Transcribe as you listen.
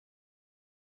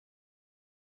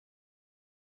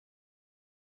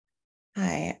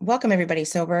Hi, welcome everybody.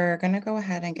 So we're going to go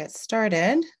ahead and get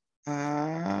started.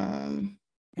 I'm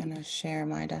going to share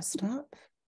my desktop.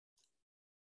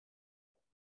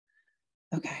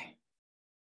 Okay.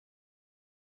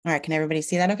 All right, can everybody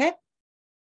see that okay?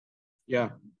 Yeah.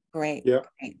 Great. Yeah.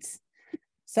 Great.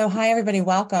 So hi everybody,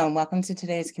 welcome. Welcome to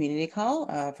today's community call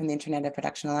from the Internet of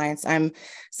Production Alliance. I'm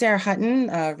Sarah Hutton,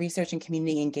 Research and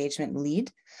Community Engagement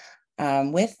Lead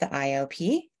with the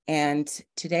IoPA. And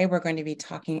today we're going to be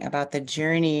talking about the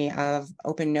journey of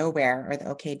Open Nowhere, or the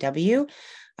OKW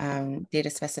data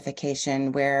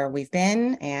specification, where we've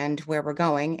been and where we're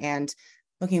going, and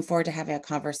looking forward to having a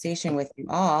conversation with you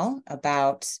all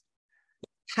about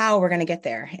how we're going to get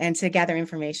there and to gather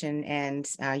information and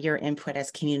your input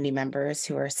as community members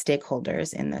who are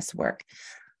stakeholders in this work.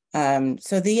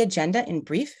 So the agenda in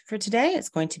brief for today is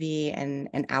going to be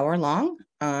an hour long.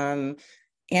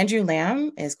 Andrew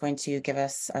Lamb is going to give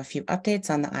us a few updates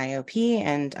on the IoPA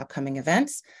and upcoming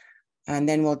events. And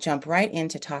then we'll jump right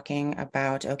into talking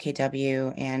about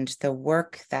OKW and the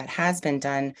work that has been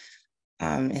done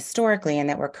historically and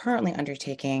that we're currently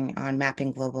undertaking on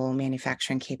mapping global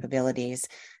manufacturing capabilities.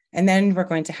 And then we're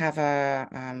going to have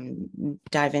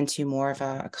dive into more of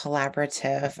a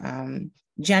collaborative,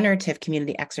 generative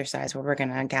community exercise where we're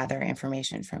going to gather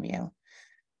information from you.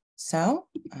 So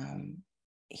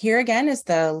here again is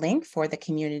the link for the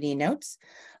community notes.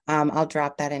 I'll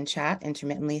drop that in chat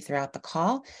intermittently throughout the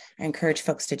call. I encourage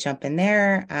folks to jump in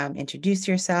there, introduce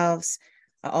yourselves,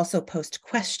 also post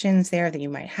questions there that you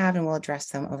might have, and we'll address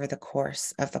them over the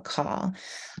course of the call.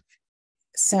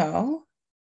 So,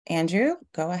 Andrew,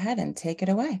 go ahead and take it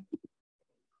away.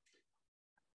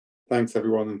 Thanks,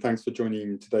 everyone, and thanks for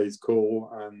joining today's call.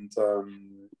 And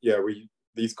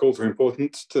these calls are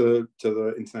important to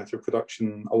the Internet of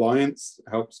Production Alliance.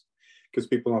 It gives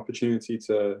people an opportunity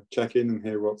to check in and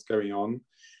hear what's going on.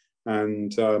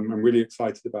 And I'm really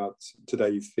excited about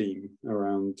today's theme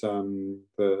around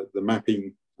the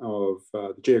mapping of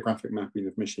the geographic mapping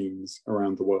of machines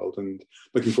around the world, and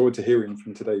looking forward to hearing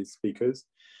from today's speakers.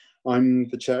 I'm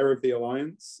the chair of the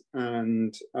Alliance,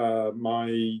 and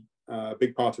my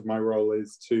big part of my role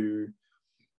is to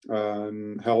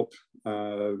help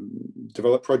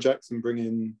develop projects and bring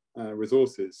in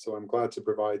resources. So I'm glad to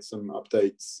provide some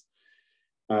updates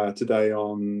today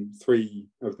on 3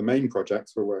 of the main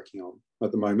projects we're working on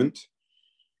at the moment.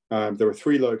 There are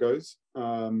 3 logos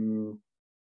that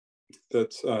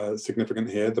are significant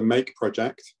here. The Make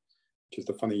project, which is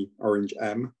the funny orange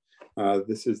M.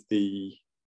 This is the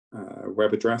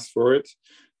web address for it.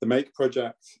 The Make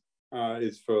project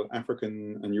is for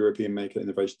African and European maker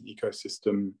innovation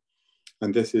ecosystem.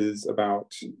 And this is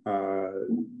about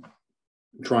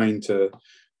trying to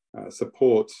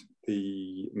support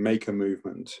the maker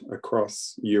movement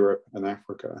across Europe and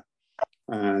Africa.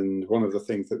 And one of the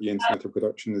things that the Internet of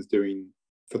Production is doing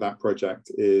for that project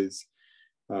is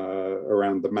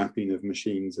around the mapping of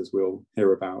machines, as we'll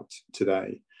hear about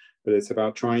today. But it's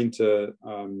about trying to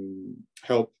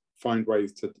help find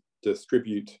ways to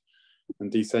distribute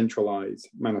and decentralize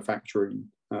manufacturing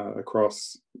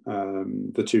across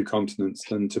the 2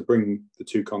 continents, and to bring the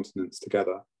 2 continents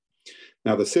together.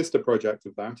 Now, the sister project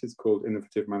of that is called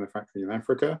Innovative Manufacturing in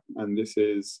Africa, and this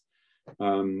is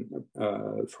from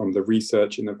the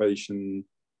Research and Innovation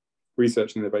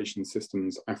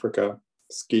Systems Africa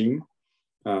scheme,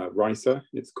 RISA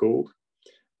it's called,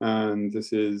 and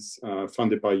this is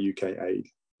funded by UK aid.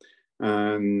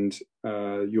 And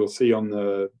you'll see on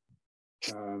the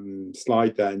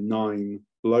slide there 9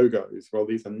 logos. Well,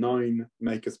 these are 9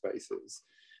 makerspaces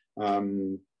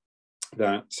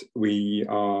that we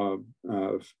are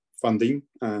funding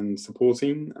and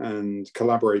supporting and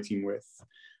collaborating with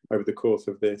over the course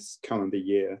of this calendar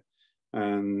year.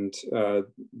 And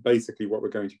basically what we're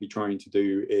going to be trying to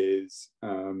do is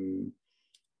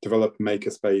develop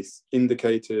makerspace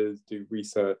indicators, do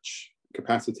research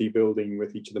capacity building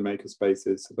with each of the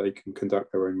makerspaces so they can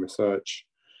conduct their own research,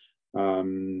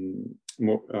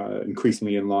 more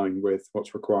increasingly in line with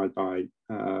what's required by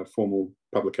formal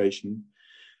publication.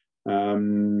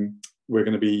 We're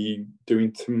going to be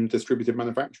doing some distributed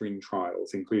manufacturing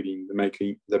trials, including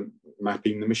mapping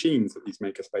the machines that these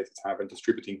makerspaces have and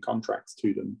distributing contracts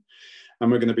to them.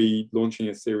 And we're going to be launching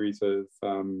a series of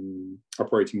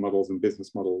operating models and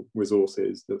business model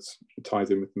resources that ties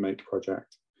in with the Make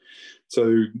project.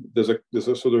 So there's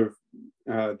a sort of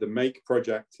the Make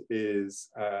project is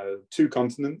 2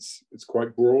 continents. It's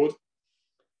quite broad,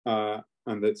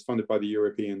 and it's funded by the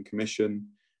European Commission.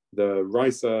 The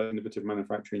RISA Innovative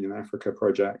Manufacturing in Africa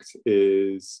project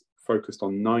is focused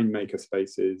on 9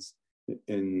 makerspaces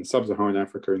in sub-Saharan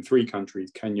Africa in 3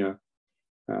 countries, Kenya,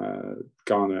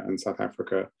 Ghana, and South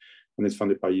Africa. and is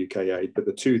funded by UK Aid. But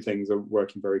the two things are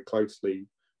working very closely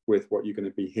with what you're going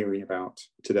to be hearing about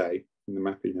today in the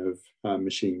mapping of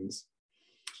machines.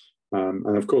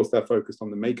 And of course, they're focused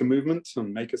on the maker movement,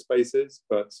 on makerspaces,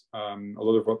 but a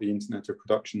lot of what the Internet of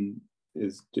Production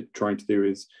is trying to do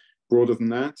is broader than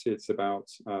that. It's about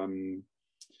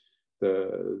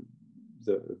the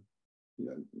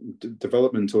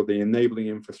development or the enabling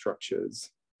infrastructures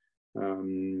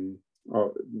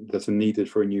that are needed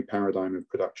for a new paradigm of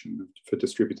production, for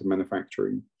distributed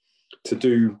manufacturing, to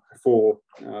do for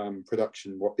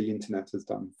production what the internet has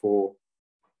done for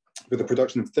the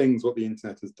production of things, what the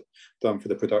internet has done for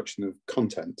the production of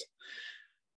content.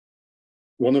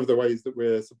 One of the ways that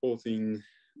we're supporting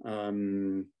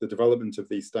the development of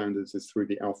these standards is through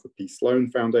the Alpha P. Sloan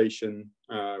Foundation.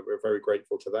 We're very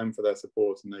grateful to them for their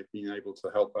support, and they've been able to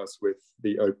help us with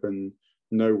the Open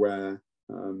Nowhere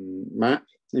map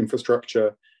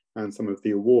infrastructure and some of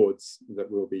the awards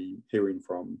that we'll be hearing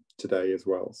from today as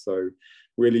well. So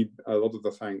really a lot of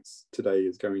the thanks today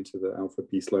is going to the Alpha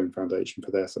P. Sloan Foundation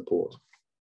for their support.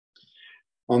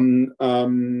 On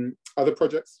other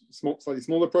projects, slightly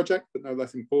smaller projects, but no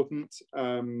less important,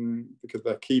 because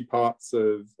they're key parts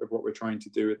of what we're trying to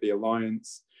do at the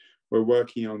Alliance. We're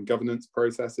working on governance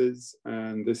processes,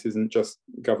 and this isn't just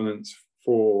governance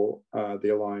for the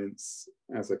Alliance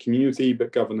as a community,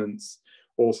 but governance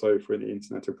also for the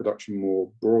Internet of Production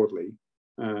more broadly.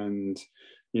 And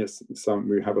yes,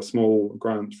 we have a small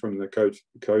grant from the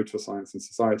Code for Science and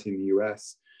Society in the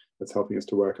US that's helping us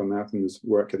to work on that, and there's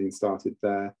work getting started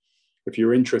there. If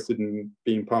you're interested in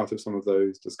being part of some of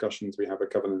those discussions, we have a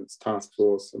governance task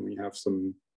force, and we have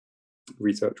some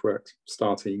research work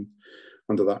starting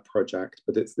under that project.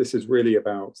 But this is really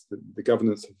about the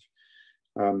governance of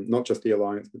not just the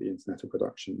Alliance, but the Internet of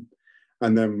Production.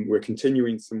 And then we're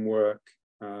continuing some work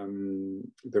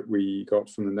that we got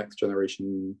from the Next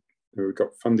Generation, we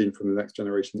got funding from the Next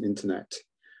Generation Internet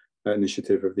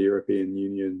initiative of the European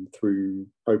Union through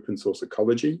Open Source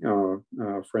Ecology, our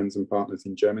friends and partners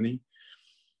in Germany.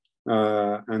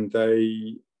 And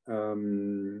they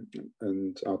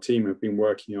and our team have been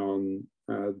working on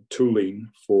tooling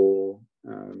for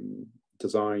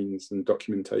designs and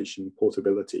documentation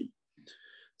portability.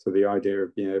 So the idea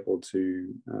of being able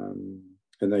to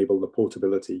enable the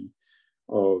portability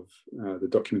of the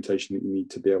documentation that you need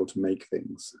to be able to make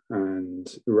things,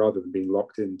 and rather than being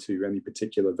locked into any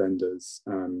particular vendor's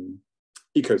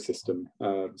ecosystem,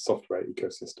 software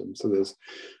ecosystem. So there's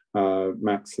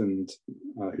Max and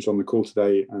who's on the call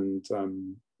today, and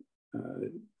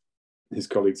his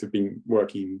colleagues have been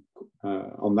working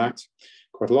on that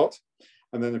quite a lot.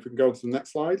 And then if we can go to the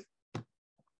next slide.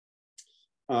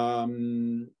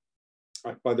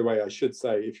 By the way, I should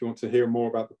say, if you want to hear more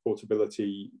about the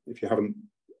portability, if you haven't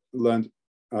learned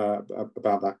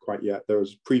about that quite yet, there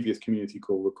was previous community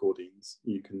call recordings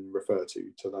you can refer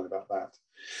to learn about that.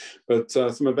 But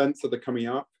some events that are coming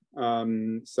up.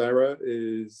 Sarah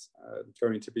is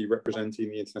going to be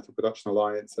representing the Internet of Production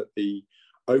Alliance at the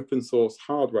Open Source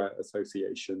Hardware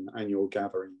Association annual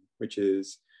gathering, which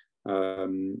is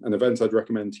an event I'd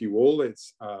recommend to you all.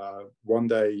 It's 1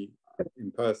 day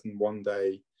in person, 1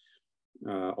 day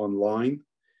online,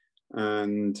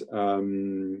 and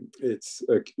it's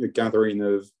a gathering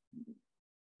of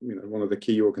one of the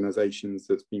key organizations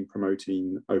that's been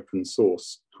promoting open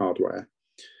source hardware.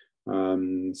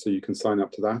 So you can sign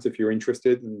up to that if you're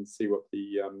interested and see what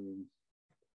the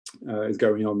is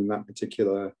going on in that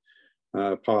particular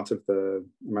part of the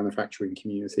manufacturing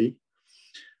community.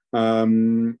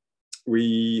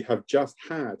 We have just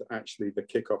had actually the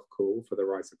kickoff call for the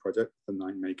RISA project, the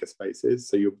 9 makerspaces.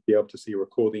 So you'll be able to see a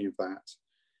recording of that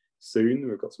soon.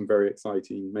 We've got some very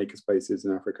exciting makerspaces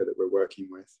in Africa that we're working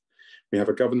with. We have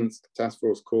a governance task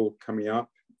force call coming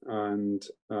up, and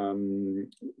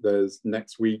there's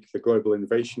next week the Global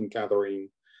Innovation Gathering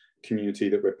community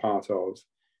that we're part of,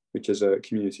 which is a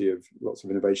community of lots of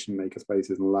innovation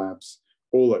makerspaces and labs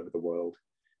all over the world.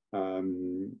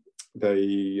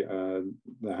 They're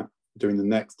doing the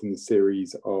next in the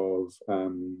series of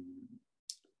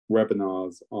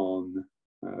webinars on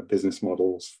business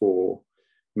models for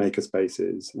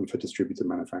makerspaces and for distributed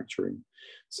manufacturing.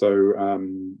 So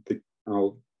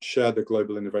I'll share the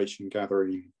Global Innovation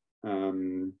Gathering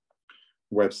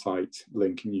website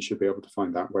link, and you should be able to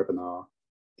find that webinar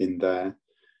in there.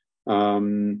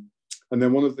 And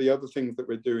then one of the other things that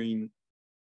we're doing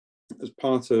as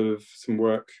part of some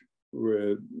work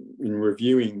we're in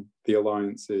reviewing the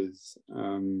Alliance's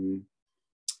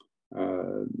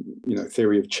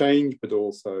theory of change, but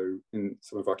also in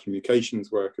some of our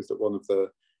communications work, is that one of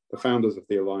the founders of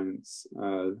the Alliance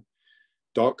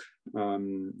Doc,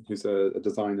 who's a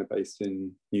designer based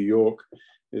in New York,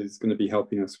 is going to be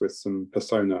helping us with some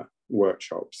persona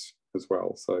workshops as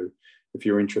well. So if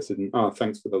you're interested in,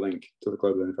 thanks for the link to the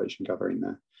Global Innovation Gathering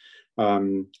there.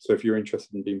 So if you're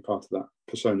interested in being part of that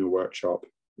persona workshop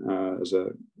as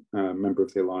a member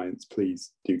of the Alliance,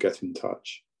 please do get in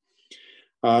touch.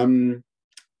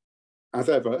 As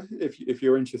ever, if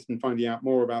you're interested in finding out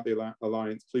more about the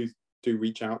Alliance, please do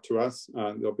reach out to us.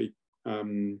 There'll be,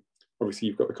 obviously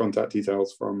you've got the contact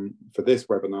details for this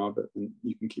webinar, but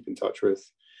you can keep in touch with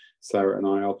Sarah and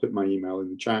I. I'll put my email in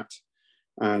the chat.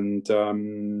 And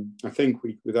I think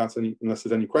unless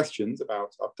there's any questions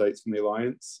about updates from the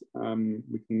Alliance,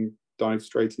 we can dive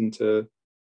straight into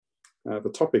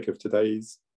the topic of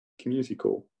today's community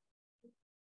call.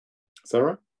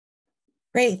 Sarah?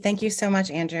 Great, thank you so much,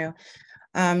 Andrew.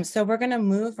 So we're going to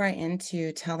move right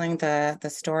into telling the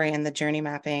story and the journey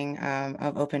mapping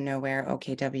of Open Nowhere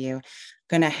OKW.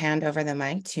 Going to hand over the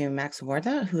mic to Max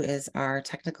Warda, who is our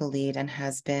technical lead and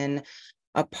has been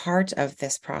a part of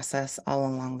this process all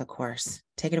along the course.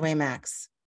 Take it away, Max.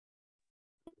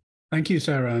 Thank you,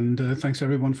 Sarah, and thanks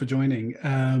everyone for joining.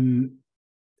 I'm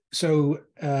going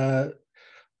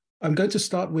to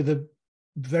start with a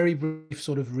very brief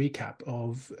sort of recap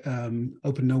of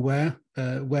Open Nowhere,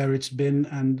 where it's been,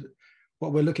 and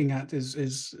what we're looking at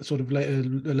is sort of a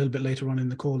little bit later on in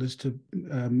the call is to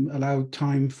allow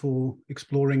time for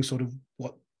exploring sort of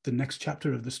what the next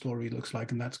chapter of the story looks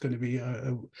like, and that's going to be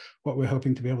what we're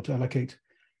hoping to be able to allocate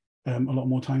a lot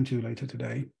more time to later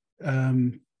today.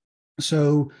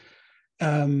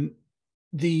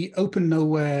 The Open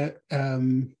Nowhere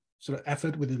sort of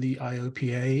effort within the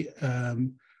IoPA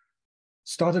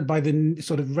started by the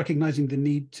sort of recognizing the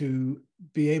need to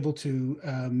be able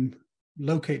to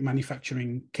locate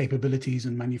manufacturing capabilities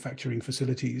and manufacturing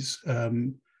facilities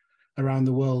around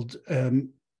the world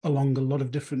along a lot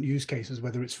of different use cases,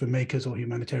 whether it's for makers or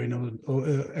humanitarian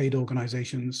or aid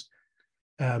organizations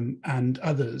and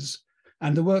others.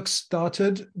 And the work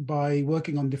started by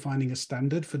working on defining a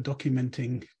standard for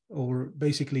documenting, or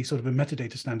basically sort of a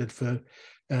metadata standard for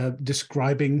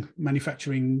describing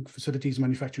manufacturing facilities,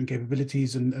 manufacturing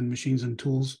capabilities, and machines and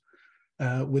tools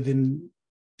within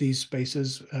these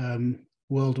spaces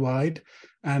worldwide.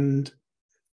 And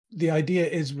the idea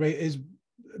is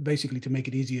basically to make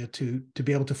it easier to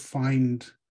be able to find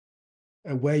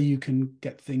where you can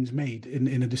get things made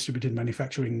in a distributed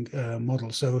manufacturing model.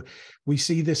 So we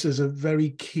see this as a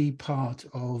very key part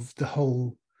of the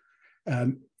whole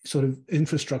sort of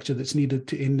infrastructure that's needed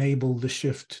to enable the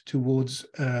shift towards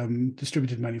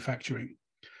distributed manufacturing.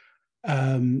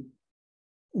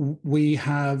 We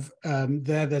have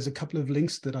there's a couple of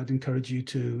links that I'd encourage you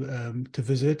to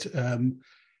visit.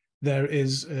 There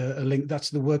is a link,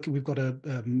 that's the work, we've got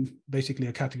basically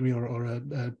a category or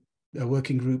a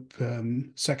working group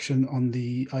section on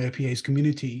the IoPA's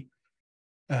community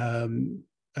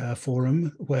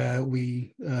forum, where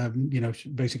we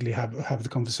basically have the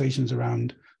conversations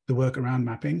around the work around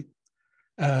mapping.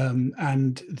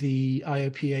 And the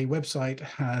IoPA website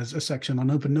has a section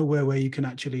on Open Nowhere where you can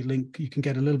actually link, you can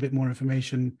get a little bit more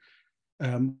information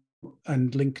and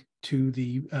link to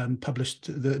the published,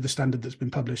 the standard that's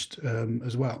been published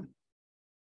as well.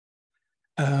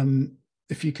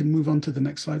 If you can move on to the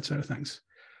next slide, Sarah, thanks.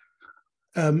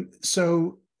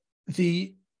 So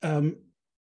the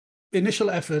initial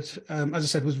effort, as I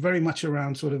said, was very much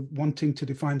around sort of wanting to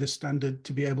define this standard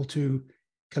to be able to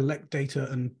collect data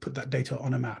and put that data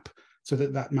on a map so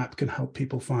that that map can help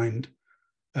people find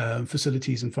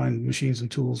facilities and find machines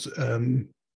and tools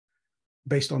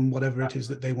based on whatever it is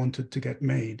that they wanted to get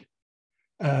made.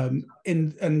 And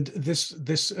this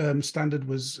standard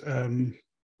was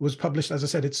published, as I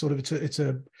said, it's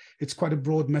quite a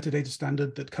broad metadata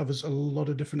standard that covers a lot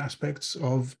of different aspects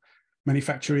of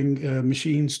manufacturing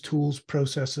machines, tools,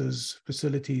 processes,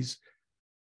 facilities,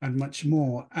 and much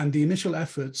more. And the initial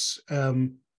efforts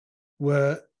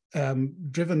were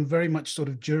driven very much sort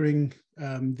of during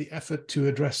the effort to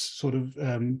address sort of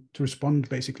to respond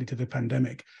basically to the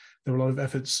pandemic. There were a lot of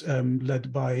efforts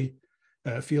led by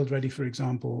Field Ready, for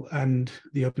example, and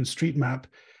the OpenStreetMap,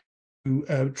 who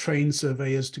train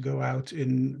surveyors to go out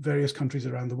in various countries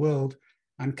around the world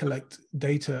and collect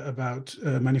data about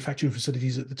manufacturing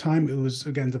facilities. At the time, it was,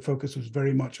 again, the focus was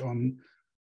very much on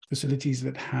facilities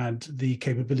that had the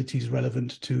capabilities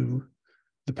relevant to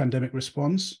the pandemic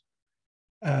response.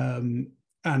 And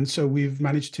so we've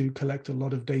managed to collect a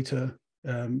lot of data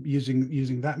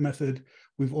using that method.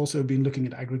 We've also been looking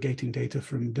at aggregating data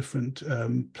from different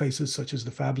places, such as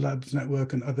the Fab Labs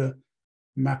network and other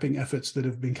mapping efforts that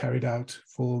have been carried out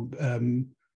for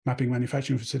mapping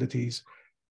manufacturing facilities.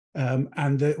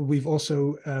 We've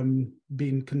also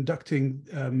been conducting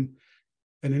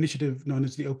an initiative known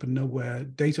as the Open Nowhere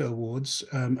Data Awards,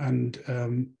 and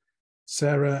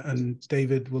Sarah and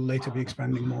David will later be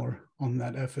expanding more on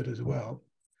that effort as well.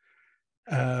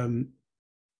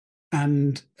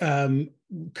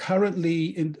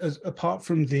 Currently, apart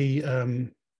from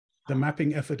the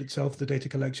mapping effort itself, the data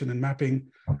collection and mapping,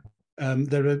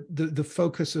 the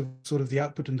focus of sort of the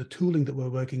output and the tooling that we're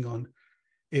working on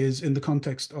is in the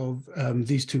context of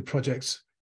these two projects.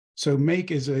 So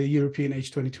MAKE is a European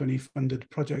H2020 funded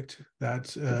project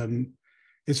that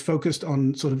is focused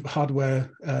on sort of hardware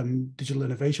digital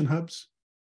innovation hubs.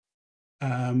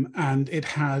 And it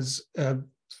has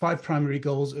 5 primary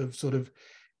goals of sort of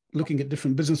looking at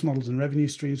different business models and revenue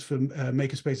streams for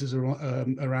makerspaces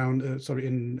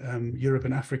in Europe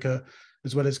and Africa,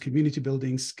 as well as community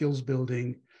building, skills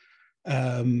building,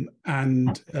 and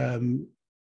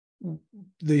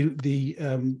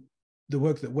the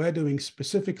work that we're doing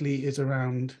specifically is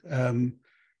around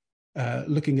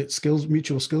looking at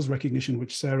mutual skills recognition,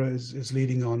 which Sarah is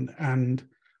leading on, and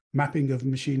mapping of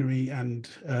machinery and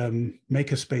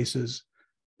makerspaces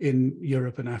in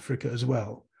Europe and Africa as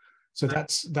well. So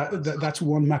that's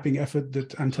one mapping effort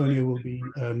that Antonio will be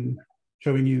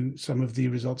showing you some of the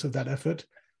results of that effort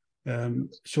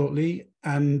shortly.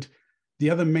 And the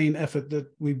other main effort that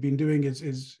we've been doing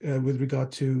is with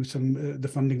regard to the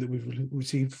funding that we've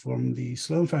received from the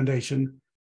Sloan Foundation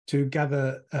to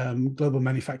gather global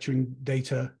manufacturing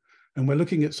data. And we're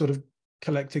looking at sort of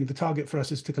collecting, the target for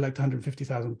us is to collect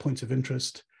 150,000 points of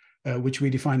interest, which we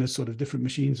define as sort of different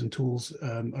machines and tools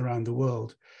around the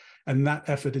world. And that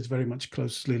effort is very much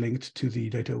closely linked to the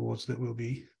data awards that we'll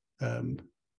be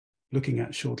looking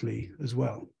at shortly as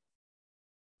well.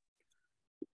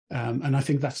 And I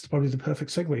think that's probably the perfect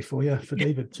segue for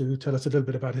David to tell us a little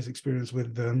bit about his experience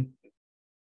with the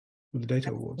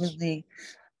data awards. Absolutely.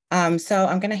 So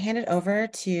I'm going to hand it over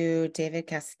to David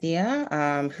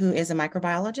Castilla, who is a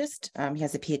microbiologist. He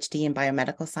has a PhD in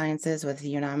biomedical sciences with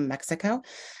UNAM, Mexico.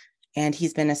 And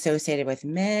he's been associated with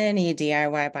many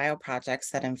DIY bio projects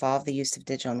that involve the use of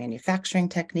digital manufacturing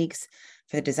techniques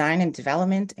for the design and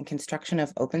development and construction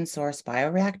of open source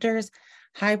bioreactors,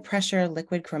 high pressure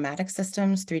liquid chromatic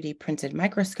systems, 3D printed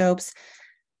microscopes,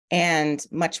 and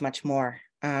much, much more.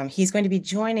 He's going to be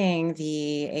joining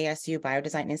the ASU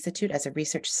Biodesign Institute as a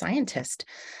research scientist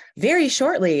very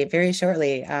shortly, very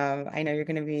shortly. I know you're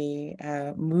going to be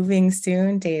moving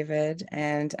soon, David,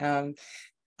 and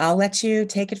I'll let you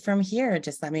take it from here.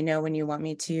 Just let me know when you want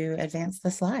me to advance the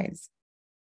slides.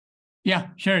 Yeah,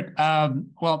 sure.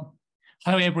 Well,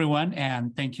 hello, everyone,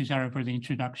 and thank you, Sarah, for the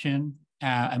introduction.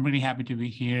 I'm really happy to be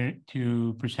here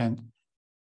to present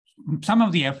some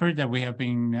of the effort that we have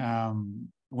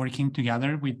been working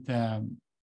together with the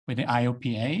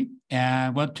IoPA.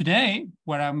 And well, today,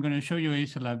 what I'm going to show you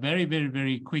is a very, very,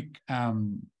 very quick,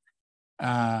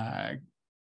 a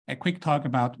quick talk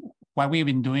about what we've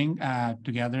been doing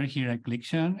together here at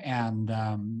Gleason, and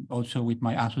also with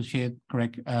my associate,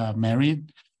 Greg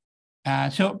Merritt.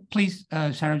 So please,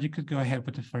 Sarah, you could go ahead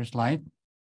with the first slide.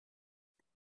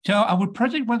 So our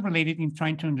project was related in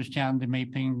trying to understand the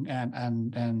mapping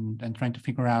and trying to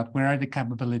figure out where are the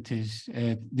capabilities,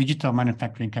 digital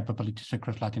manufacturing capabilities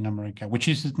across Latin America, which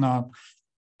is not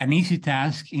an easy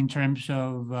task in terms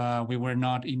of we were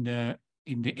not in the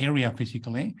area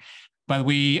physically. But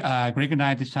Greg and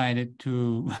I decided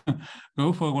to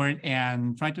go forward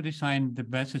and try to design the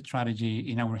best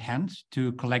strategy in our hands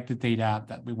to collect the data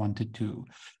that we wanted to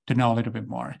know a little bit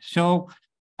more. So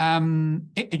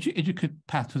if you could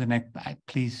pass to the next slide,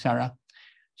 please, Sarah.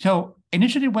 So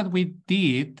initially what we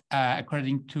did,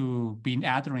 according to being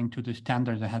adhering to the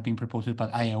standards that have been proposed by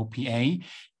IoPA,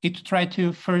 is to try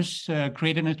to first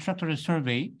create an structured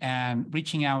survey and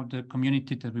reaching out the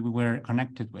community that we were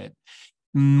connected with.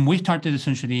 We started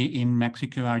essentially in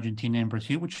Mexico, Argentina, and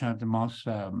Brazil, which are the most,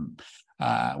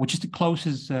 which is the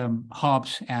closest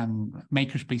hubs and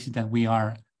makerspaces that we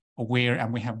are aware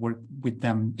and we have worked with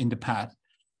them in the past.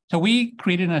 So we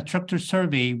created a structured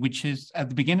survey, which is at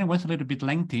the beginning was a little bit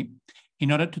lengthy, in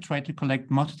order to try to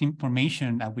collect most of the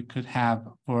information that we could have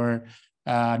for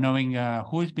knowing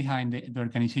who is behind the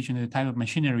organization and the type of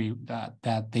machinery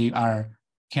that they are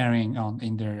carrying on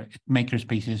in their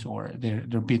makerspaces or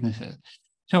their businesses.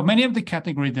 So many of the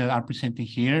categories that are presented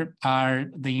here are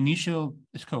the initial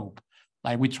scope.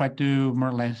 Like we try to more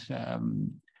or less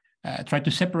try to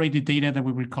separate the data that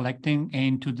we were collecting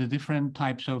into the different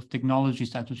types of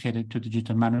technologies associated to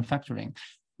digital manufacturing.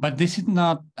 But this is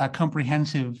not a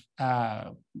comprehensive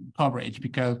coverage,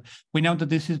 because we know that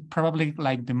this is probably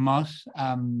like the most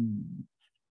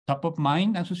top of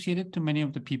mind associated to many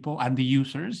of the people and the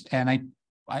users. And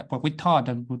what we thought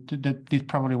that this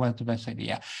probably was the best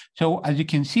idea. So as you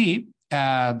can see,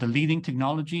 the leading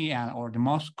technology or the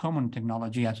most common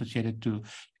technology associated to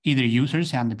either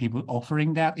users and the people offering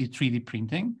that is 3D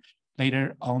printing. Later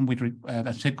on,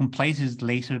 the second place is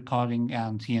laser cutting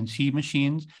and CNC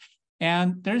machines. And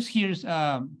there's here's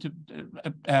a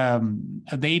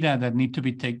data that need to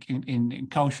be taken in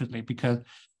cautiously, because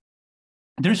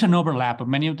there's an overlap of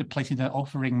many of the places that are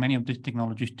offering many of these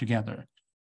technologies together.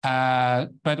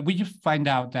 But we just find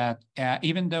out that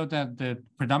even though that the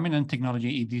predominant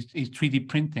technology is 3D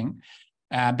printing,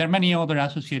 there are many other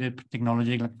associated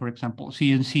technology, like, for example,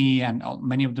 CNC, and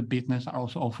many of the business are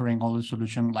also offering all the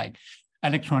solutions like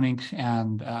electronics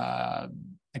and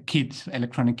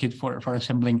electronic kits for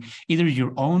assembling either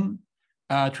your own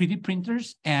 3D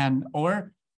printers or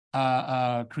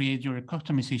create your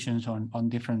customizations on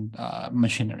different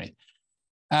machinery.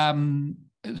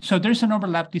 So there's an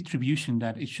overlap distribution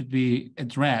that it should be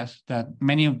addressed, that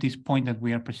many of these points that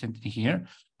we are presenting here,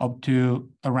 up to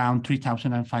around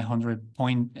 3,500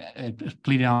 points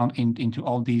split down into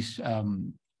all these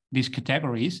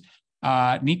categories,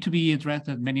 need to be addressed,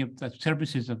 that many of the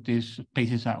services of these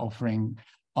spaces are offering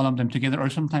all of them together, or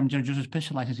sometimes they're just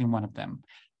specialized in one of them.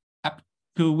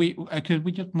 Could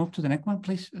we just move to the next one,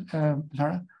 please,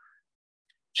 Sarah?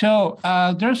 So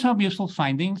there's some useful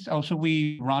findings. Also,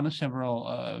 we run several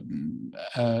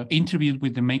interviews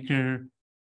with the maker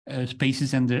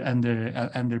spaces and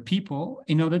their people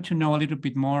in order to know a little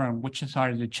bit more on which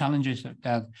are the challenges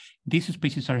that these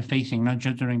spaces are facing, not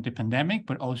just during the pandemic,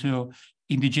 but also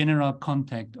in the general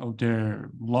context of their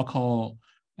local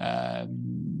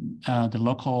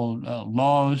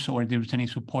laws, or if there's any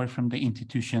support from the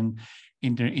institution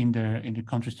in the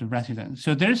countries of residence.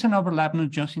 So there's an overlap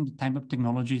not just in the type of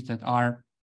technologies that are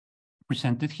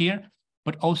presented here,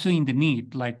 but also in the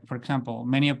need. Like, for example,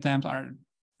 many of them are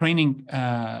training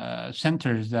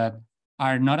centers that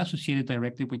are not associated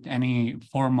directly with any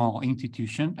formal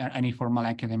institution or any formal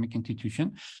academic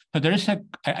institution. So there is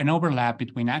an overlap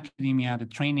between academia, the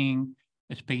training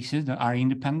spaces that are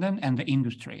independent, and the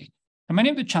industry. And many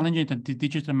of the challenges that the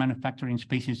digital manufacturing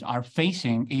spaces are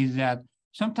facing is that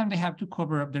sometimes they have to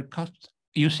cover up their costs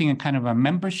using a kind of a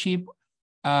membership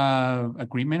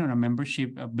agreement or a membership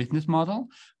business model,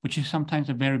 which is sometimes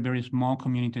a very, very small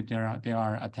community they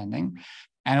are attending.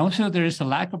 And also there is a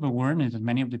lack of awareness that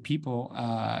many of the people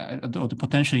or the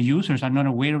potential users are not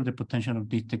aware of the potential of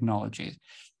these technologies.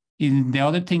 And the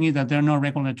other thing is that there are no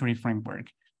regulatory framework.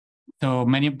 So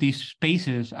many of these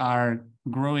spaces are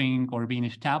growing or being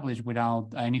established without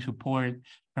any support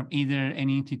from either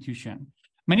any institution.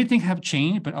 Many things have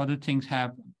changed, but other things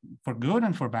have, for good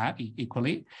and for bad,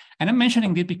 equally. And I'm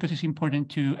mentioning this because it's important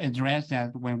to address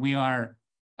that when we are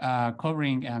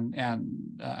covering and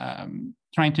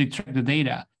trying to extract the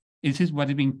data. This is what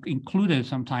is being included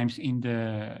sometimes in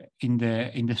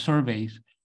the surveys,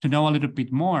 to know a little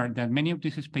bit more that many of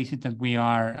these spaces that we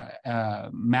are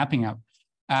mapping up,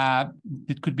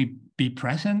 it could be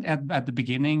present at the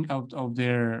beginning of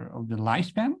their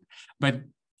lifespan, but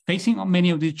facing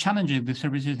many of these challenges, the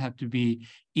services have to be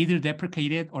either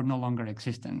deprecated or no longer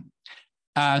existent.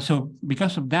 So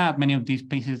because of that, many of these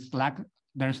spaces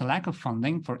there's a lack of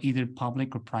funding for either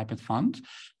public or private funds.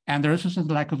 And there's also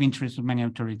a lack of interest of many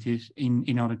authorities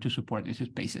in order to support these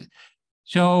spaces.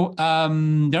 So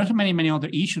there are many other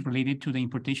issues related to the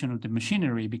importation of the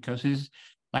machinery, because it's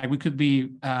like we could be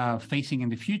facing in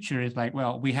the future is like,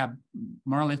 well, we have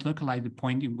more or less localized the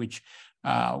point in which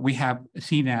we have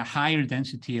seen a higher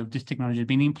density of this technology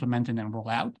being implemented and rolled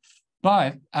out.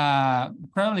 But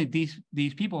probably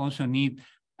these people also need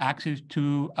access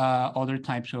to other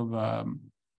types of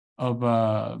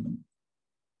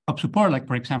support, like,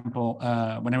 for example,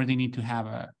 whenever they need to have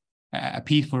a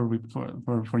piece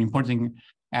for importing,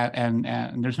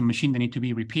 and there's a machine that need to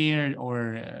be repaired,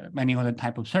 or many other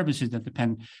type of services that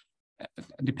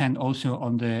depend also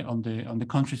on the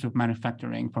countries of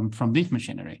manufacturing from this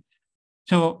machinery.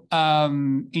 So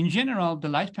in general, the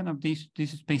lifespan of these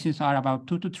spaces are about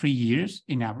 2 to 3 years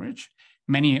in average.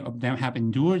 Many of them have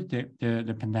endured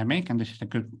the pandemic, and this is a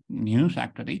good news,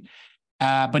 actually.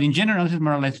 But in general, this is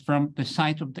more or less from the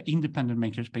side of the independent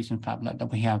makerspace and Fab Lab that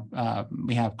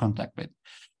we have contact with.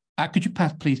 Could you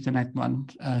pass, please, the next one,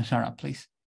 Sarah, please?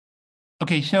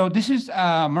 Okay, so this is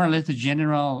more or less the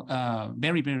general,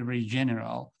 very, very, very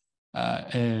general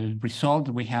result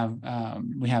that we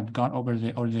have got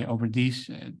over this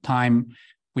time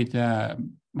with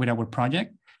our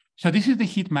project. So this is the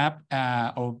heat map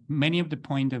of many of the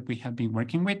points that we have been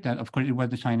working with. That, of course, it was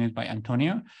designed by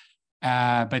Antonio.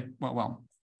 But well,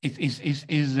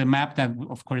 is a map that,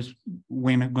 of course,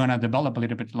 we're going to develop a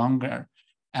little bit longer,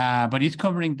 but it's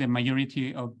covering the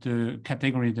majority of the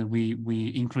categories that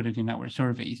we included in our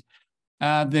surveys.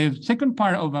 The second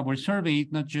part of our survey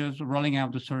is not just rolling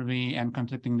out the survey and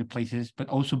contacting the places, but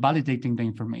also validating the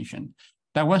information.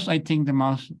 That was, I think, the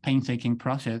most painstaking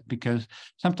process, because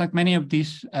sometimes many of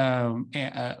these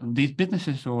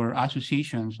businesses or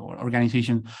associations or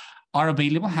organizations are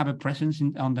available, have a presence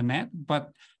on the net,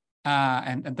 but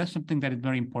and that's something that is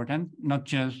very important, not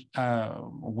just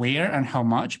where and how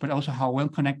much, but also how well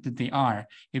connected they are.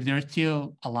 If they're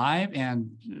still alive and,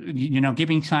 you know,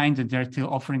 giving signs that they're still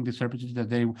offering the services that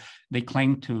they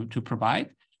claim to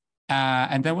provide.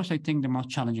 And that was, I think, the most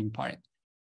challenging part.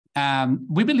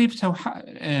 We believe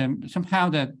somehow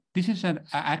that this is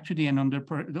actually an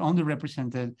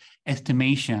underrepresented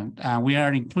estimation. We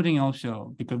are including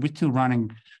also, because we're still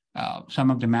running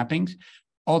some of the mappings,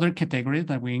 other categories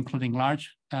that we're including: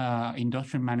 large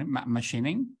industrial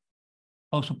machining,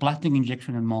 also plastic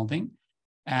injection and molding,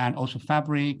 and also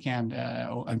fabric and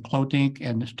clothing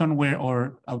and stoneware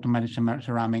or automatic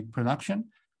ceramic production,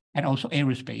 and also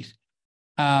aerospace.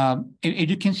 As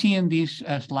you can see in this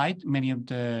slide, many of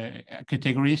the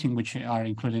categories in which are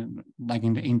included, like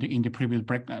in the previous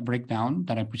breakdown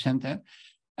that I presented.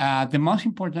 The most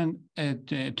important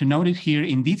to notice here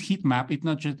in this heat map, it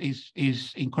not just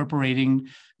is incorporating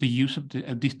the use of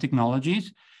these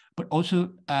technologies, but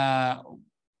also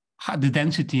the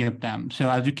density of them. So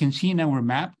as you can see in our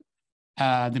map,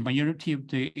 the majority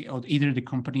of either the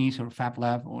companies or Fab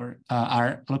Lab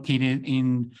are located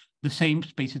in the same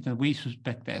spaces that we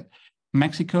suspected: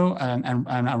 Mexico and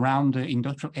around the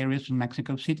industrial areas in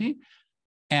Mexico City,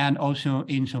 and also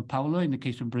in Sao Paulo in the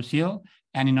case of Brazil,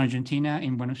 and in Argentina,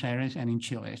 in Buenos Aires, and in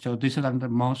Chile. So these are the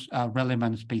most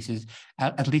relevant spaces,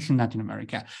 at least in Latin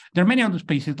America. There are many other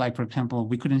spaces, like, for example,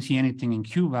 we couldn't see anything in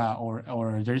Cuba,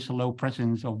 or there is a low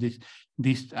presence of this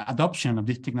adoption of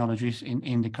these technologies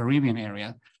in the Caribbean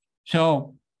area.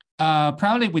 So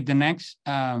probably with the next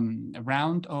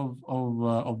round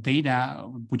of data,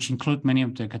 which include many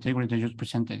of the categories I just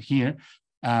presented here,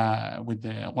 with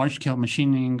the large-scale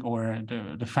machining or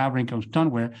the fabric of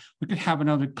stoneware, we could have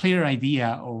another clear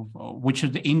idea of which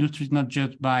of the industries, not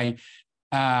just by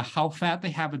how fast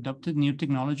they have adopted new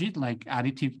technologies like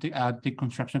additive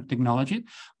deconstruction technology,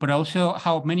 but also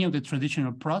how many of the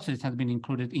traditional processes have been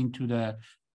included into the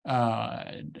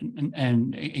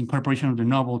and incorporation of the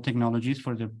novel technologies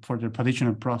for the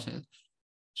traditional process.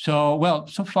 So, well,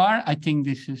 so far, I think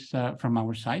this is from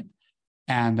our side.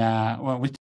 And well,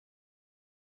 with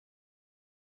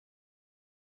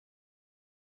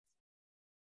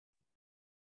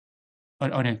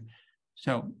okay.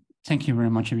 So thank you very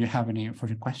much. If you have any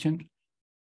further questions.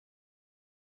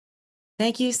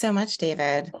 Thank you so much,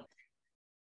 David.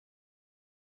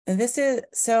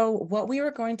 So what we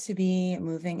were going to be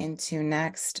moving into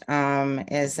next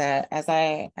is that, as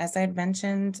I'd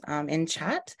mentioned in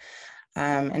chat,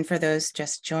 and for those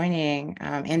just joining,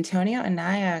 Antonio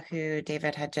Anaya, who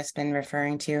David had just been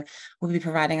referring to, will be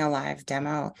providing a live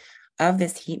demo of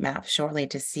this heat map shortly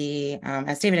to see,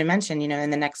 as David had mentioned, you know, in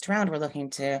the next round, we're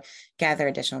looking to gather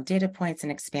additional data points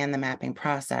and expand the mapping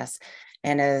process.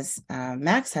 And as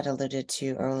Max had alluded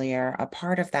to earlier, a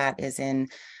part of that is in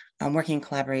working in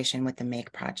collaboration with the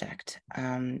MAKE project.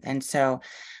 And so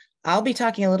I'll be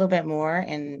talking a little bit more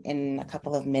in a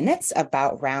couple of minutes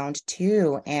about round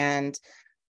two, and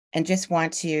just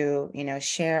want to, you know,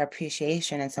 share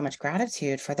appreciation and so much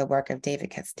gratitude for the work of David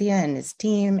Castilla and his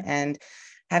team, and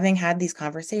having had these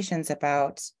conversations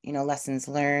about, you know, lessons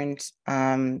learned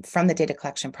from the data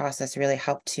collection process really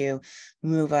helped to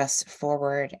move us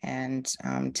forward and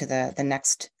to the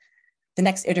next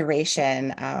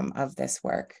iteration of this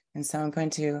work. And so I'm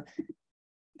going to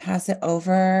pass it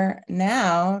over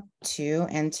now to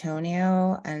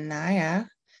Antonio Anaya,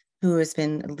 who has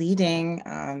been leading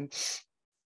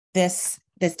this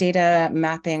data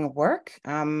mapping work.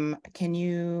 Are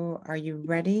you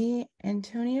ready,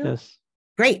 Antonio? Yes.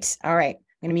 Great. All right. I'm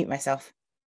going to mute myself.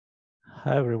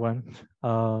 Hi, everyone.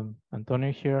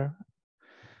 Antonio here.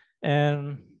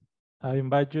 And I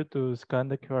invite you to scan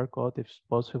the QR code if it's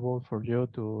possible for you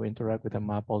to interact with the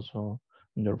map also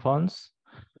on your phones.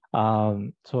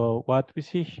 So what we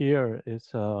see here is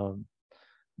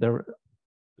there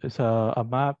is a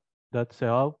map that's the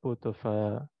output of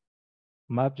a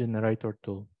map generator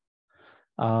tool.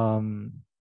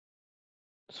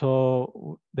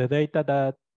 So the data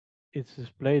that is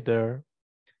displayed there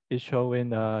is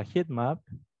showing a heat map,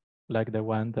 like the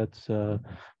one that's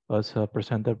was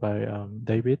presented by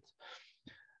David.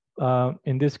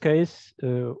 In this case,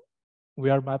 we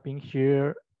are mapping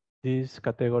here these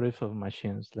categories of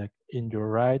machines. Like in your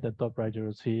right, the top right, you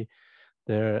will see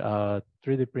there are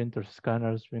 3D printers,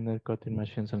 scanners, vinyl coating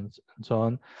machines, and so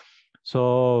on.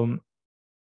 So,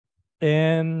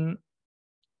 and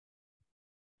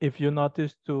if you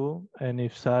notice too, and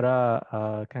if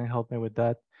Sarah can help me with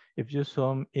that, if you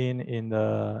zoom in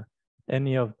the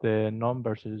any of the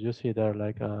numbers, you see there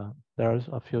like there's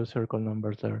a few circle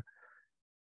numbers there.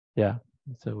 Yeah,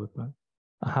 that's a good one.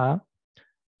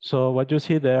 So what you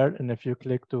see there, and if you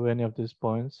click to any of these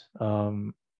points,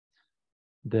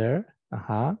 there,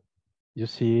 you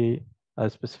see a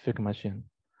specific machine.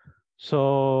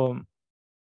 So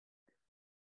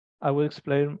I will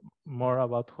explain more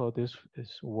about how this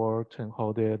works and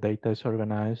how the data is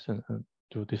organized and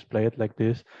to display it like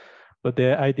this. But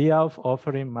the idea of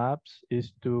offering maps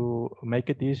is to make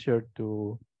it easier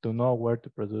to know where to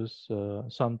produce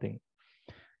something.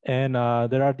 And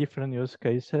there are different use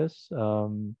cases.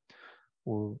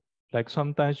 Like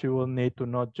sometimes you will need to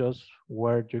know just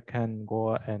where you can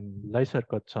go and laser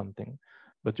cut something,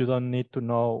 but you don't need to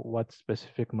know what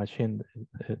specific machine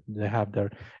they have there.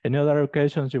 In other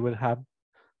occasions, you will have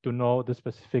to know the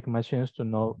specific machines to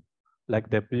know like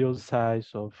the build size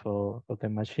of the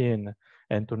machine,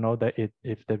 and to know that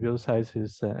if the build size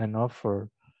is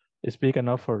is big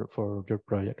enough for your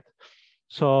project.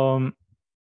 So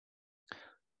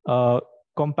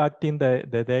compacting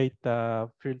the data,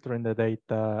 filtering the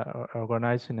data,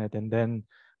 organizing it, and then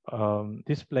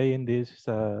displaying this is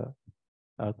a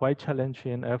quite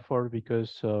challenging effort,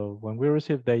 because when we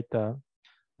receive data,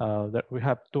 that we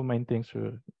have two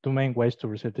main ways to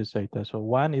receive this data. So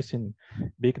one is in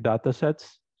big data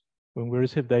sets. When we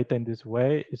receive data in this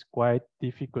way, it's quite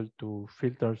difficult to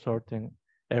filter, sorting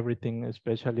everything,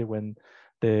 especially when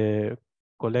the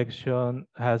collection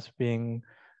has been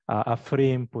a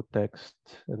free input text.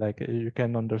 Like you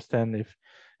can understand if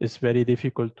it's very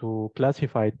difficult to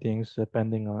classify things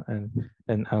depending on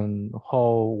and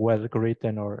how well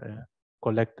written or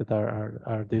collected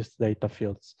are these data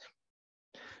fields.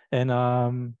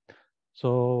 And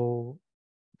so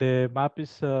the map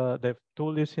is the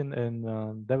tool is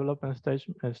in development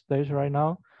stage right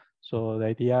now. So the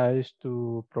idea is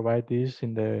to provide this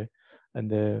in the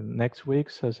next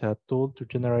weeks as a tool to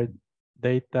generate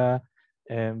data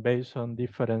and based on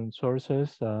different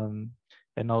sources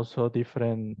and also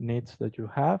different needs that you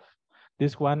have.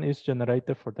 This one is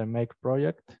generated for the Make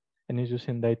project and is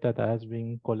using data that has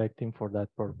been collecting for that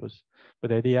purpose. But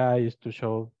the idea is to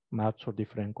show maps for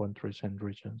different countries and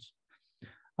regions.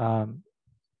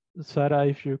 Sarah,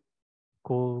 if you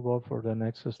could go for the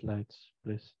next slides,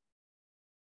 please.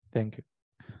 Thank you.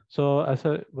 So as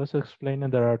I was explaining,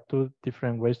 there are two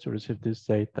different ways to receive this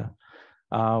data.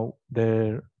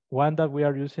 The one that we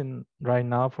are using right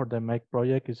now for the Make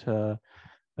project is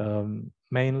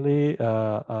mainly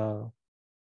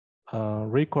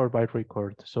record by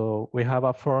record. So we have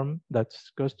a form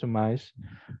that's customized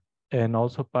and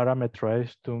also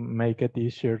parameterized to make it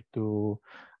easier to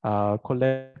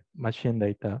collect machine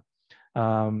data.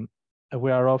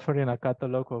 We are offering a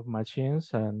catalog of machines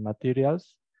and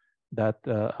materials that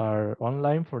are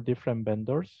online for different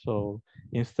vendors. So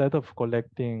instead of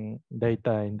collecting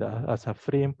data as a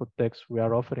free input text, we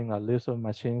are offering a list of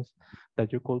machines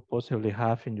that you could possibly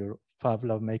have in your Fab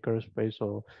Lab Makerspace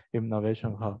or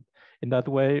Innovation Hub. In that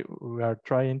way, we are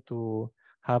trying to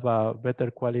have a better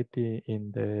quality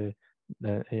in the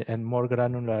and more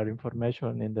granular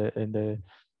information in the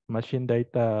machine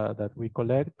data that we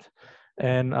collect.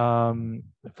 And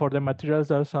for the materials,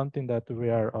 that's something that we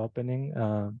are opening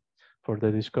for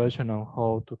the discussion on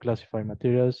how to classify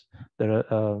materials. There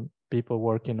are people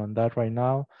working on that right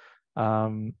now.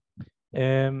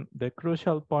 And the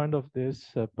crucial point of this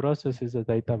process is the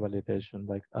data validation,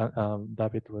 like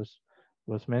David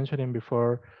was mentioning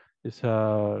before. Is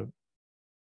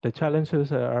the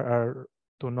challenges are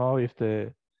to know if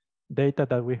the data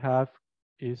that we have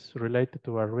is related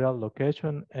to a real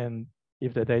location and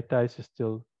if the data is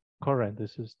still current,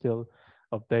 this is still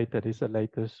updated, is the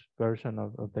latest version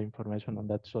of the information and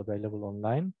that's available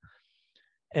online.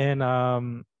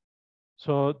 And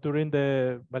so during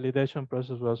the validation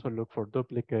process, we also look for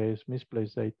duplicates,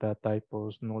 misplaced data,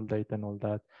 typos, null data, and all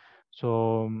that.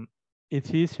 So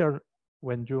it's easier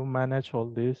when you manage all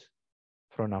this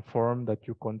from a form that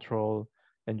you control,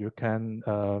 and you can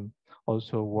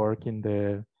also work in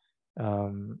the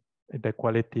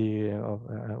quality of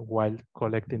while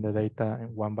collecting the data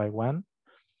one by one.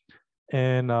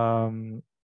 And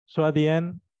so at the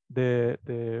end,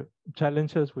 the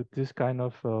challenges with this kind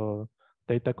of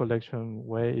data collection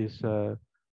way is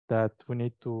that we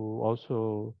need to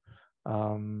also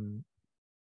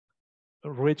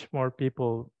reach more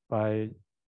people by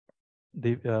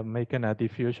making a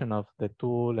diffusion of the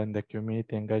tool and the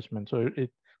community engagement. So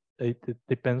it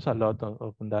depends a lot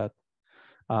on that.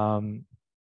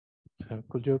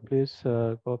 Could you please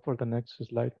go for the next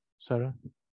slide, Sarah?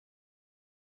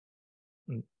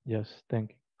 Yes,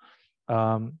 thank you.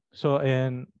 So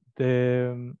in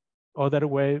the other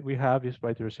way we have is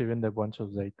by receiving the bunch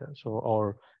of data, so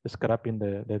or scrapping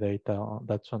the data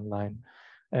that's online.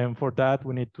 And for that,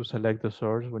 we need to select the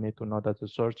source. We need to know that the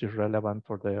source is relevant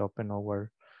for the OpenAware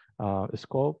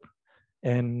scope.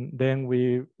 And then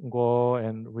we go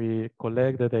and we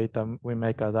collect the data. We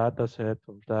make a data set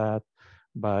of that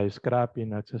by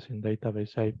scrapping, accessing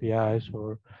database APIs,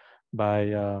 or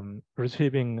by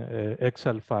receiving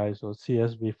Excel files or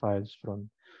CSV files from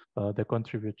the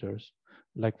contributors,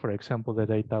 like for example the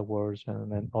Data Awards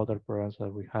and other programs that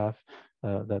we have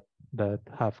that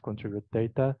have contributed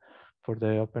data for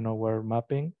the OpenAware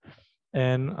mapping.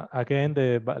 And again,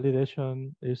 the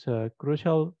validation is a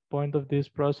crucial point of this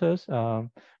process,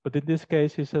 but in this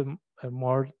case, it's a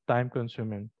more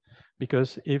time-consuming,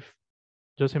 because if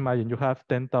just imagine you have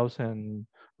 10,000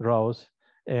 rows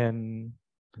and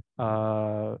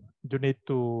you need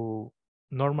to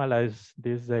normalize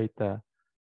this data,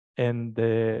 and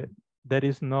there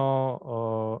is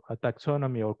no a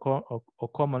taxonomy or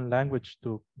common language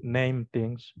to name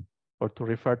things or to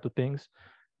refer to things,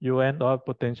 you end up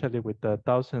potentially with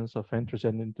thousands of entries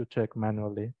and need to check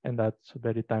manually, and that's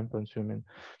very time consuming.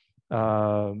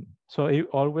 So it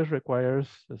always requires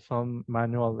some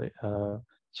manual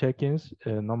check-ins,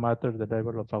 no matter the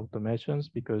level of automations,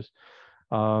 because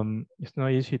it's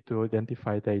not easy to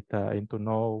identify data and to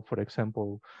know, for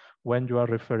example, when you are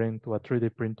referring to a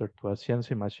 3D printer to a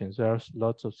CNC machine, there's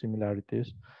lots of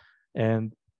similarities.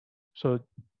 And so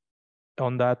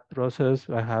on that process,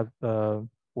 I have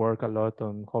worked a lot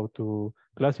on how to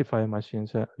classify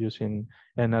machines using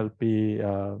NLP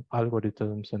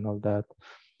algorithms and all that.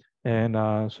 And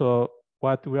so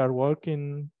what we are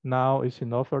working now is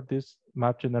in offer this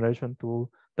map generation tool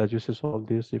that uses all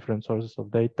these different sources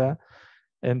of data.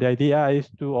 And the idea is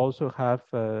to also have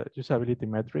usability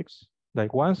metrics.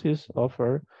 Like once it's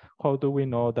offered, how do we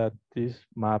know that these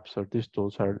maps or these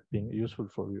tools are being useful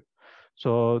for you?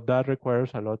 So that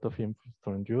requires a lot of input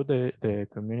from you, the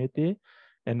community,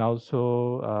 and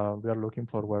also we are looking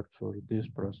forward for this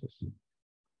process.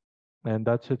 And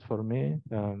that's it for me.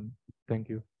 Thank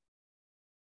you.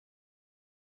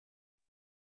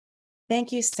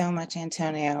 Thank you so much,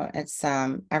 Antonio. It's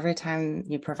every time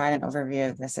you provide an overview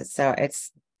of this, it's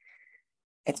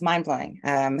mind-blowing.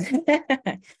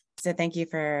 So thank you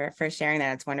for sharing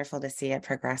that. It's wonderful to see it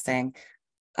progressing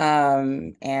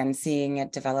and seeing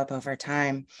it develop over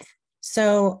time.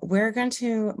 So we're going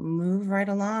to move right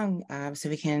along so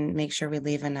we can make sure we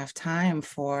leave enough time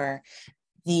for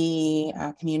the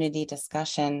community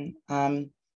discussion.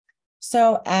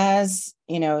 So as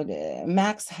you know,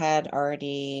 Max had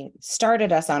already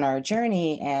started us on our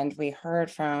journey, and we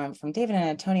heard from David and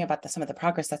Antonio about some of the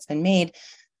progress that's been made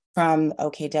from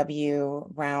OKW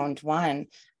Round One.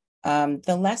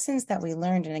 The lessons that we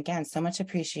learned, and again, so much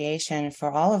appreciation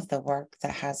for all of the work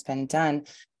that has been done.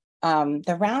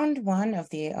 The Round One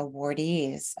of the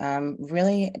awardees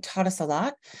really taught us a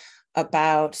lot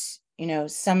about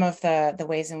some of the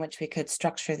ways in which we could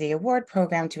structure the award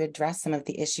program to address some of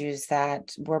the issues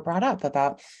that were brought up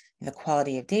about the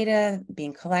quality of data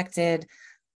being collected,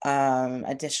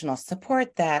 additional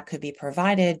support that could be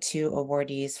provided to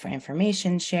awardees for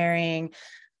information sharing,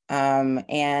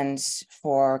 and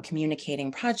for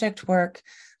communicating project work.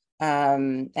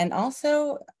 And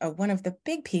also one of the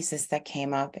big pieces that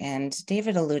came up, and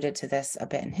David alluded to this a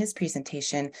bit in his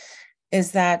presentation,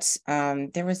 is that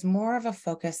there was more of a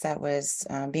focus that was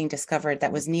being discovered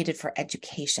that was needed for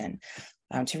education,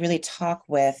 to really talk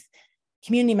with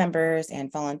community members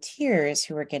and volunteers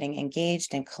who were getting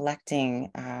engaged in collecting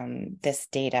this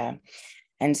data.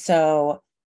 And so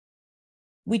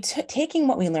taking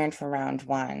what we learned from Round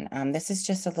One, this is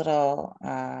just a little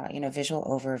visual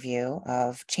overview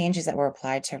of changes that were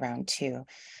applied to Round Two.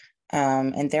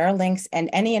 And there are links, and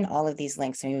any and all of these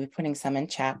links, and we'll be putting some in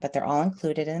chat, but they're all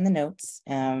included in the notes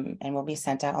and will be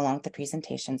sent out along with the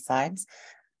presentation slides.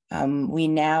 We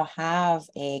now have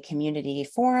a community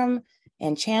forum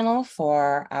and channel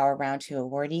for our Round Two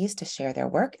awardees to share their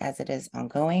work as it is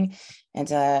ongoing, and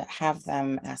to have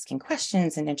them asking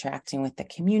questions and interacting with the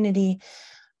community.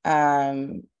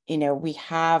 We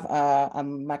have a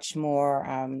much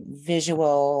more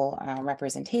visual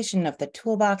representation of the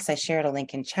toolbox. I shared a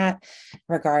link in chat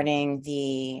regarding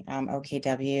the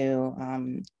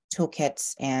OKW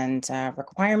toolkits and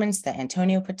requirements that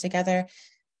Antonio put together.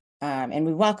 And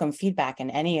we welcome feedback in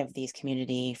any of these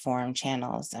community forum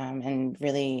channels, and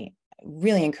really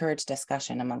encourage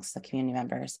discussion amongst the community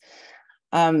members.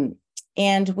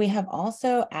 And we have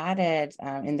also added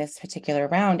in this particular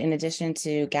round, in addition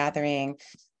to gathering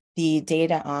the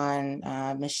data on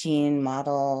machine,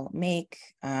 model, make,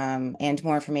 and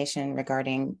more information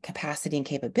regarding capacity and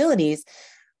capabilities,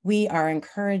 we are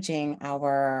encouraging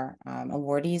our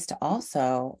awardees to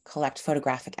also collect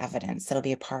photographic evidence that'll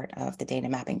be a part of the data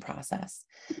mapping process.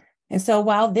 And so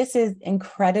while this is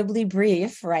incredibly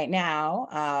brief right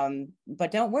now,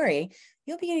 but don't worry,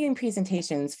 you'll be getting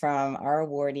presentations from our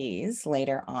awardees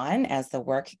later on as the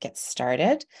work gets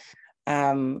started.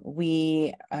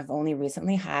 We have only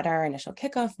recently had our initial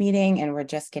kickoff meeting, and we're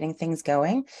just getting things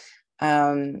going.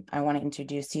 I want to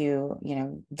introduce you,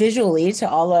 visually to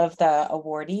all of the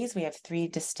awardees. We have 3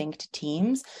 distinct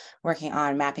teams working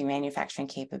on mapping manufacturing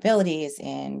capabilities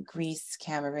in Greece,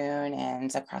 Cameroon,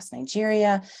 and across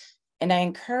Nigeria. And I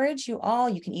encourage you all,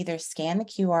 you can either scan the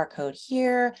QR code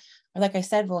here, or like I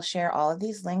said, we'll share all of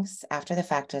these links after the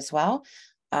fact as well.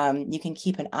 You can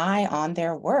keep an eye on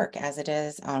their work as it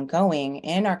is ongoing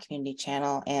in our community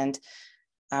channel, and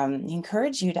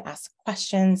encourage you to ask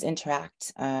questions,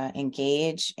 interact,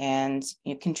 engage, and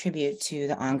contribute to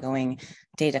the ongoing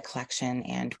data collection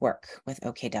and work with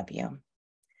OKW.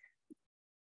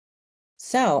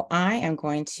 So I am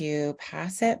going to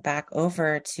pass it back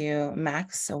over to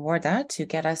Max Awarda to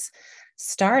get us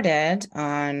started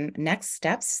on next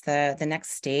steps, the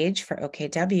next stage for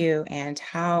OKW, and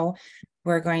how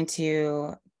we're going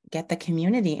to get the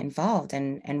community involved,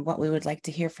 and what we would like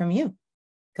to hear from you.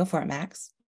 Go for it, Max.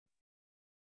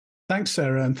 Thanks,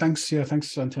 Sarah, and thanks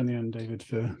Antonio and David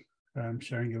for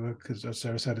sharing your work. Because as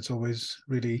Sarah said, it's always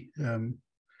really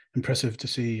impressive to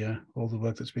see all the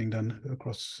work that's being done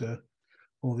across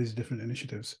all these different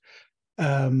initiatives.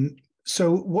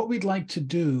 So what we'd like to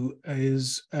do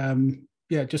is,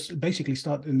 just basically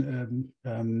start in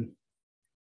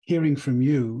hearing from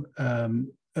you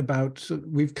about.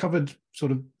 We've covered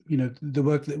sort of the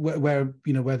work that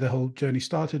where the whole journey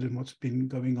started and what's been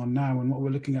going on now, and what we're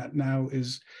looking at now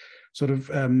is sort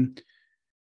of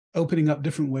opening up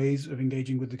different ways of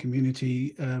engaging with the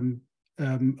community,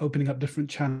 opening up different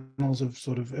channels of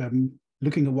sort of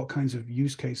looking at what kinds of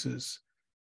use cases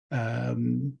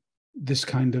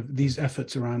these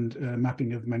efforts around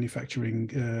mapping of manufacturing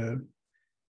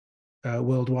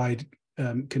worldwide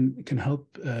can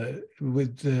help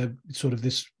with the sort of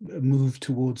this move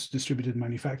towards distributed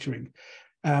manufacturing.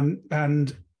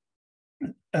 And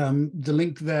the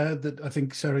link there that I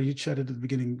think, Sarah, you shared it at the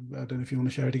beginning, I don't know if you want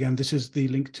to share it again. This is the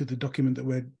link to the document that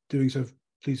we're doing, so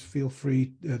please feel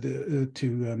free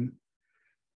to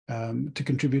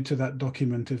contribute to that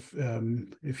document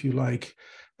if you like.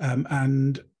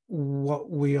 And what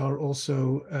we are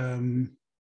also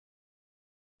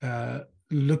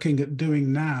looking at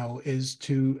doing now is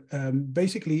to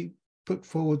basically put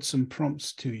forward some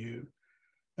prompts to you.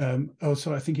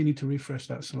 Sorry, I think you need to refresh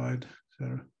that slide,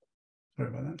 Sarah. Sorry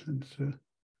about that. It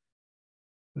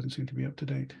doesn't seem to be up to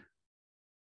date.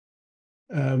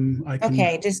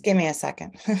 Okay, just give me a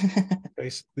second.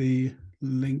 Paste the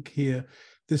link here.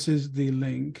 This is the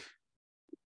link.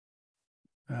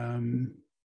 I've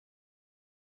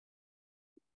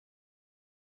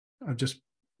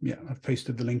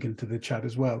pasted the link into the chat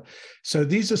as well. So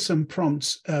these are some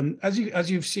prompts. As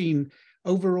you've seen,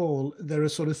 overall, there are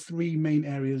sort of 3 main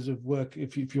areas of work,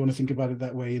 if you want to think about it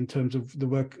that way, in terms of the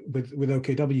work with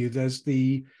OKW. There's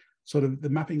the sort of the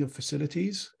mapping of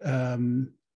facilities and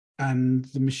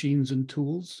the machines and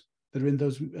tools that are in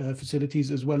those facilities,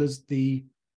 as well as the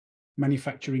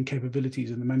manufacturing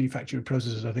capabilities and the manufacturing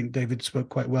processes. I think David spoke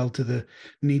quite well to the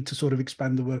need to sort of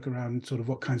expand the work around sort of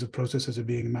what kinds of processes are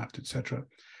being mapped, etc.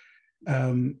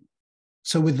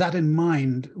 So with that in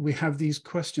mind, we have these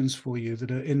questions for you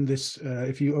that are in this.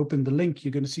 If you open the link,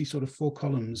 you're going to see sort of 4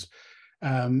 columns.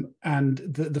 And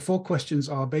the 4 questions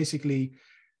are basically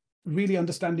really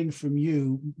understanding from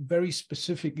you very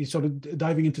specifically, sort of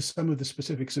diving into some of the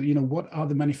specifics. So, what are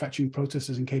the manufacturing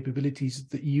processes and capabilities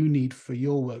that you need for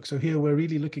your work? So here we're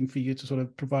really looking for you to sort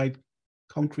of provide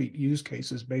concrete use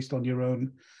cases based on your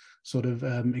own sort of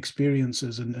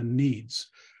experiences and needs.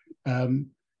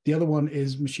 The other one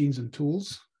is machines and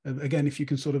tools. Again, if you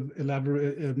can sort of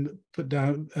elaborate, put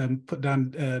down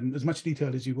as much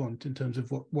detail as you want in terms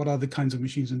of what are the kinds of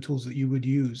machines and tools that you would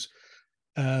use.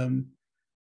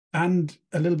 And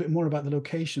a little bit more about the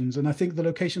locations. And I think the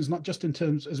locations, not just in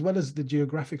terms, as well as the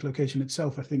geographic location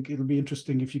itself, I think it'll be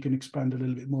interesting if you can expand a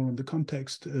little bit more on the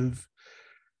context of,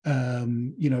 would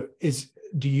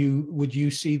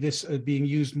you see this being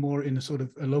used more in a sort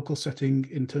of a local setting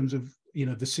in terms of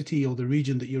the city or the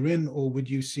region that you're in, or would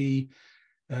you see,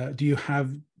 do you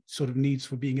have sort of needs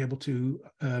for being able to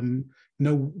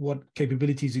know what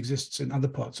capabilities exists in other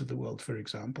parts of the world, for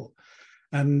example?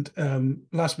 And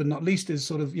last but not least is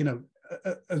sort of,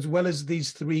 as well as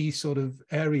these three sort of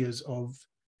areas of,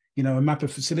 a map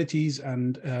of facilities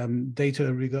and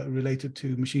data related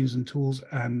to machines and tools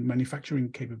and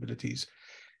manufacturing capabilities,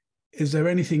 is there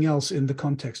anything else in the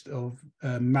context of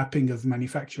mapping of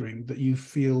manufacturing that you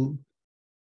feel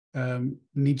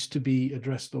needs to be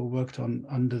addressed or worked on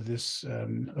under this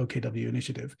OKW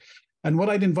initiative? And what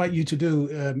I'd invite you to do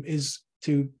is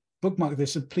to bookmark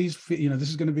this. So please, this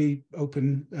is going to be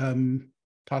open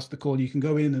past the call. You can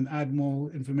go in and add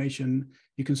more information.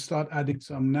 You can start adding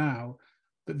some now,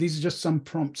 but these are just some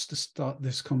prompts to start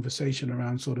this conversation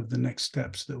around sort of the next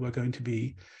steps that we're going to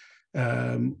be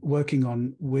working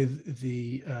on with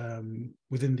the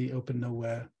within the Open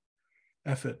Nowhere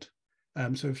effort.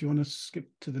 So if you want to skip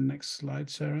to the next slide,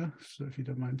 Sarah, so if you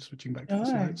don't mind switching back to the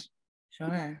slides.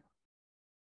 Sure.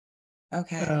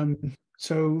 Okay.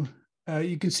 So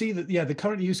you can see that, the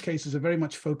current use cases are very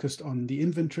much focused on the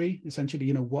inventory,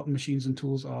 essentially, what machines and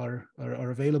tools are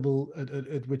available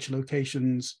at which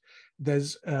locations.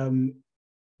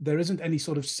 There isn't any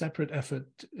sort of separate effort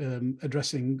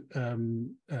addressing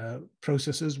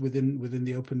processes within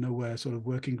the Open Nowhere sort of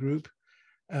working group.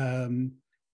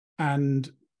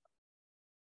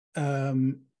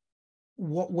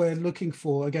 What we're looking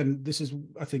for, again, this is,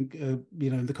 I think,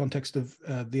 in the context of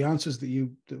the answers that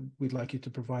we'd like you to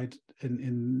provide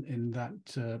in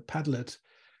that Padlet,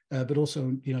 but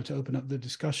also, to open up the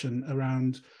discussion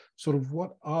around sort of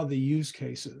what are the use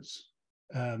cases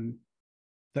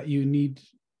that you need,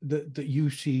 that you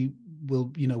see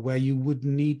will, where you would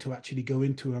need to actually go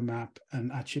into a map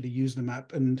and actually use the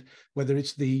map, and whether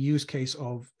it's the use case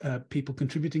of people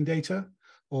contributing data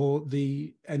or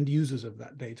the end users of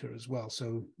that data as well.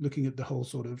 So looking at the whole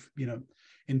sort of,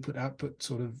 input output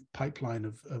sort of pipeline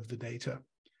of the data.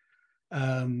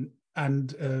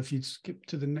 And if you'd skip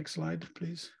to the next slide,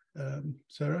 please,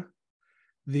 Sarah.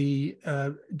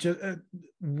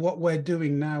 What we're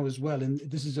doing now as well, and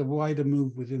this is a wider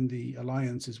move within the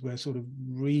Alliance, is we're sort of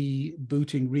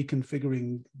rebooting,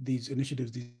 reconfiguring these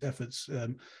initiatives, these efforts.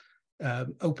 The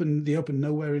Open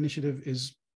Nowhere initiative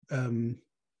is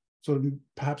sort of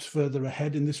perhaps further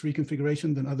ahead in this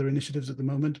reconfiguration than other initiatives at the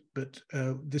moment, but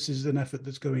this is an effort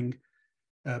that's going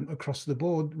across the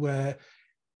board, where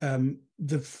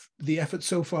the effort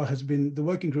so far has been, the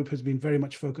working group has been very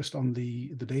much focused on the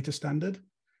data standard.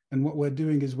 And what we're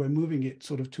doing is we're moving it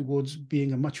sort of towards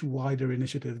being a much wider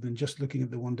initiative than just looking at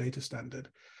the one data standard.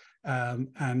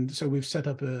 And so we've set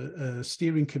up a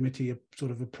steering committee, a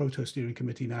sort of a proto-steering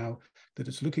committee now that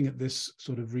is looking at this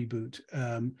sort of reboot.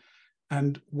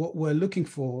 And what we're looking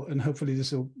for, and hopefully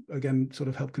this will, again, sort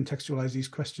of help contextualize these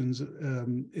questions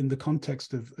in the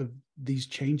context of these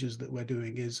changes that we're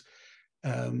doing, is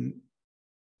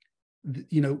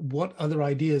what other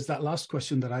ideas, that last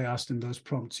question that I asked in those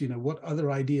prompts, what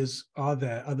other ideas are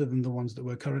there other than the ones that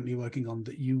we're currently working on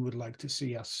that you would like to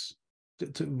see us,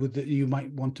 that you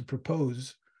might want to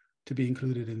propose to be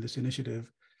included in this initiative?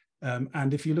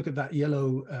 And if you look at that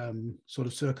yellow sort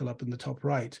of circle up in the top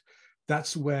right,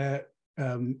 that's where,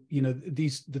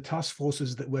 the task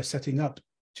forces that we're setting up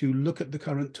to look at the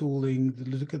current tooling,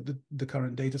 look at the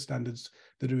current data standards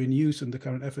that are in use and the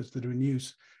current efforts that are in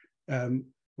use.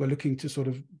 We're looking to sort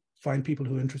of find people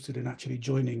who are interested in actually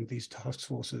joining these task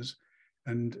forces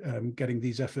and getting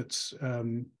these efforts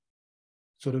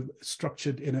sort of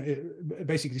structured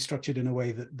basically structured in a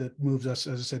way that moves us,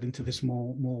 as I said, into this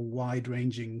more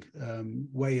wide-ranging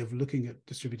way of looking at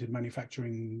distributed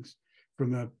manufacturing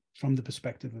from the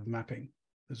perspective of mapping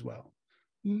as well.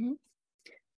 Mm-hmm.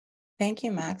 Thank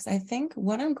you, Max. I think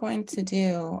what I'm going to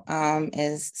do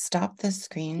is stop the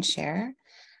screen share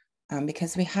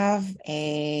because we have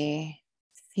a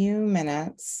few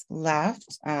minutes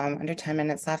left, under 10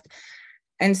 minutes left.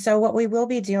 And so what we will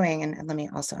be doing, and let me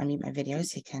also unmute my video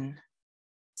so you can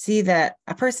see that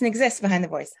a person exists behind the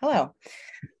voice. Hello.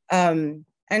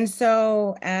 And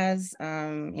so as,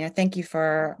 thank you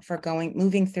for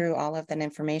moving through all of that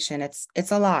information. It's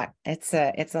a lot. It's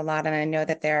a lot. And I know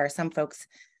that there are some folks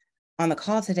on the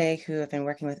call today who have been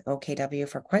working with OKW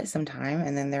for quite some time.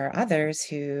 And then there are others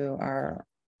who are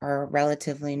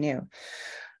relatively new.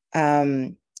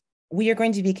 We are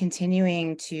going to be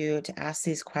continuing to ask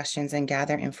these questions and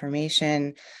gather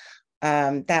information.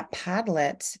 That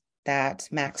Padlet that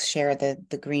Max shared,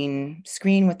 the green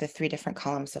screen with the 3 different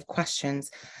columns of questions,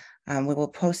 We will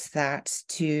post that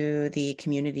to the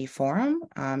community forum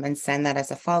and send that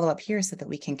as a follow-up here so that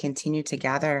we can continue to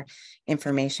gather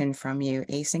information from you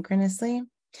asynchronously.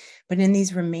 But in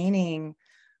these remaining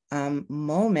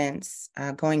moments,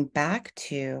 going back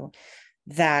to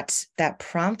that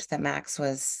prompt that Max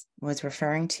was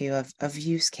referring to of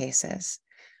use cases,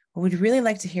 we'd really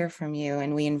like to hear from you,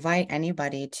 and we invite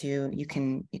anybody to, you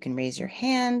can raise your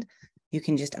hand, you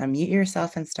can just unmute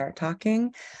yourself and start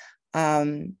talking.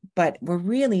 But we're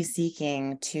really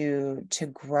seeking to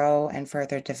grow and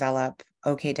further develop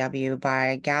OKW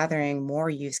by gathering more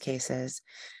use cases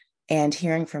and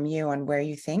hearing from you on where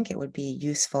you think it would be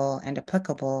useful and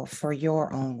applicable for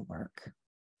your own work.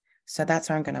 So that's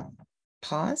where I'm going to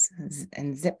pause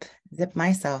and zip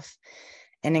myself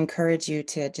and encourage you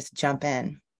to just jump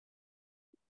in.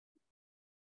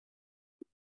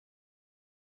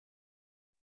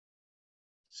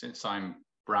 Since I'm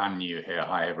brand new here,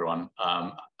 hi everyone.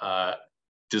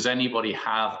 Does anybody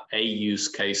have a use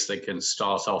case they can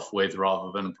start off with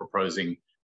rather than proposing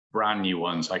brand new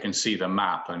ones? I can see the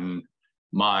map, and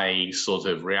my sort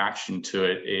of reaction to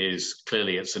it is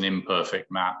clearly it's an imperfect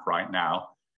map right now.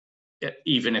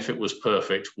 Even if it was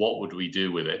perfect, what would we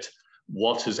do with it?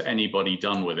 What has anybody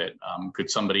done with it?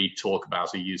 Could somebody talk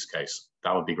about a use case?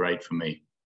 That would be great for me.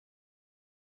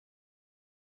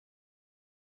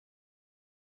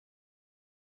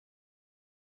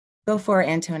 Go for it,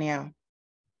 Antonio.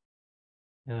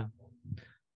 Yeah.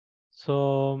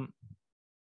 So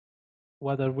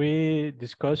what are we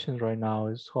discussing right now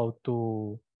is how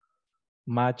to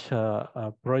match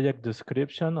a project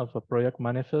description of a project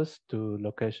manifest to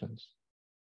locations.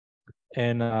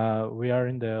 And we are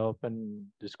in the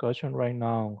open discussion right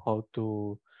now on how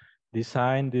to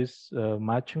design this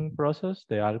matching process,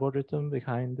 the algorithm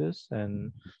behind this.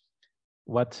 And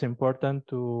what's important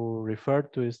to refer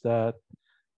to is that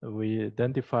we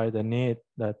identify the need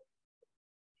that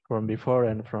from before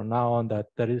and from now on, that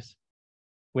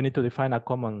we need to define a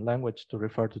common language to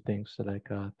refer to things like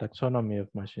a taxonomy of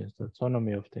machines,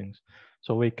 taxonomy of things.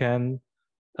 So we can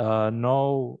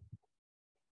know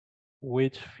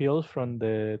which fields from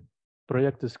the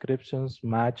project descriptions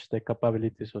match the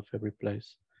capabilities of every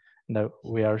place. And that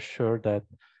we are sure that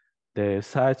the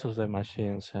size of the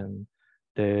machines and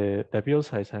the build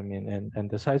size, I mean, and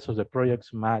the size of the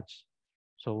projects match.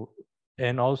 So,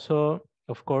 and also,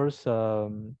 of course,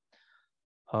 the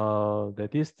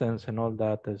distance and all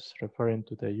that is referring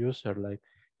to the user. Like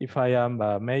if I am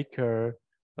a maker,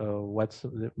 what's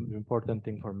the important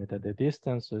thing for me? That the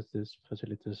distances these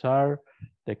facilities are,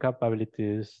 the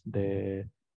capabilities, the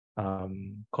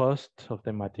cost of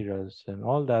the materials and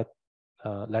all that.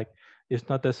 Like it's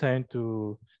not the same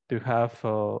to have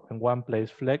in one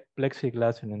place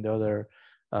plexiglass and in the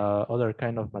other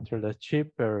kind of material that's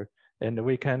cheaper. And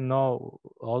we can know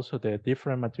also the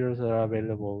different materials that are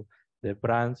available, the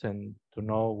brands, and to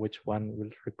know which one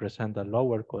will represent a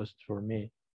lower cost for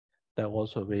me. That will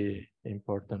also be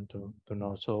important to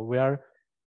know. So we are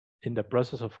in the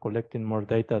process of collecting more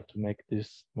data to make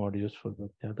this more useful.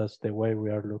 But yeah, that's the way we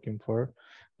are looking for.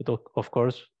 But of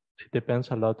course, it depends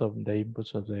a lot on the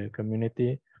inputs of the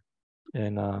community.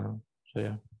 And so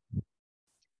yeah.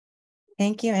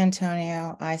 Thank you,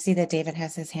 Antonio. I see that David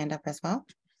has his hand up as well.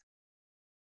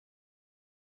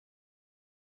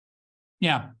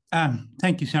 Yeah,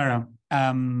 thank you, Sarah.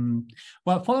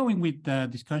 Well, following with the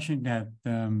discussion that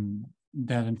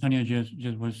that Antonio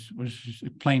just was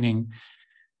explaining,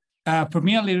 for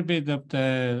me a little bit of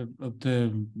the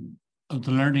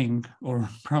learning, or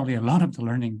probably a lot of the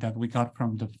learning that we got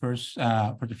from the first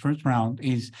for the first round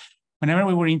is whenever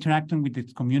we were interacting with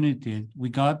this community, we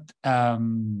got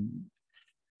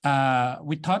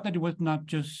we thought that it was not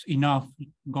just enough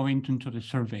going into the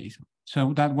surveys.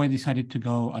 So that way decided to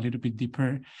go a little bit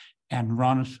deeper and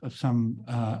run some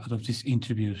of these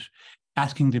interviews,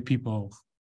 asking the people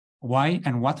why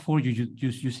and what for you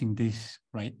using this,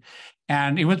 right?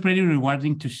 And it was really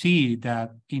rewarding to see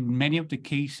that in many of the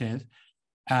cases,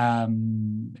 the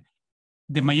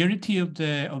majority of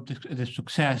the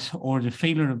success or the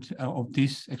failure of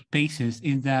these spaces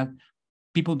is that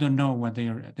people don't know what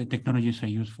the technologies are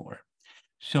used for.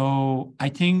 So I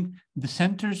think the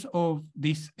centers of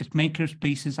these maker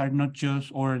spaces are not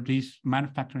just, or these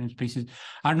manufacturing spaces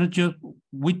are not just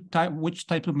which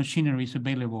type of machinery is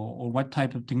available or what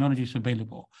type of technology is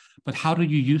available, but how do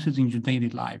you use it in your daily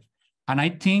life? And I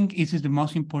think this is the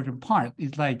most important part.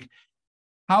 It's like,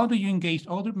 how do you engage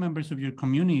other members of your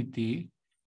community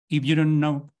if you don't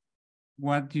know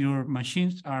what your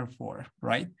machines are for,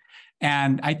 right?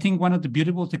 And I think one of the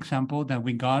beautiful examples that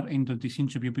we got into this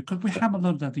interview, because we have a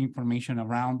lot of that information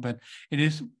around, but it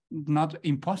is not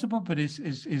impossible, but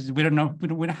we don't know, we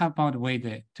don't have found a way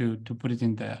to put it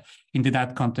into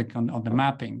that context on the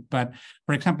mapping. But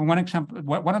for example, one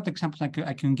of the examples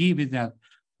I can give is that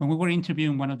when we were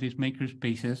interviewing one of these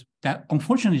makerspaces that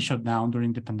unfortunately shut down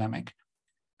during the pandemic,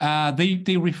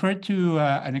 they referred to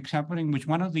an example in which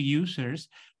one of the users,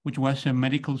 which was a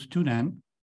medical student,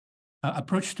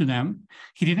 approach to them.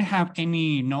 He didn't have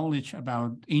any knowledge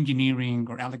about engineering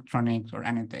or electronics or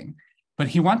anything, but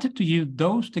he wanted to use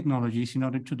those technologies in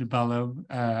order to develop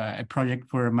a project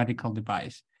for a medical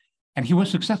device. And he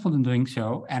was successful in doing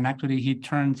so. And actually he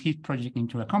turned his project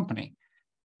into a company.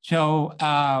 So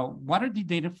what are the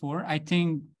data for? I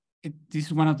think this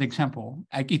is one of the examples.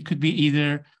 Like it could be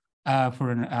either for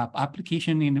an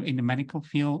application in the medical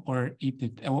field or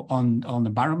on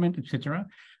environment, etc.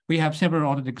 We have several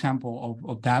other examples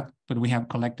of that, but we have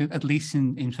collected, at least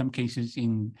in some cases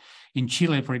in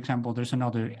Chile, for example, there's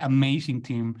another amazing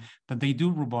team that they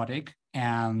do robotic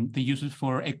and they use it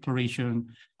for exploration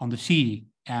on the sea,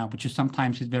 which is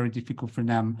sometimes is very difficult for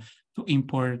them to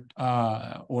import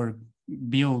or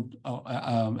build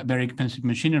a very expensive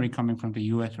machinery coming from the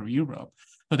US or Europe.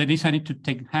 So they decided to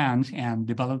take hands and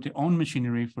develop their own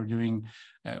machinery for doing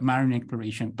marine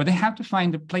exploration. But they have to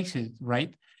find the places,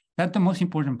 right? That's the most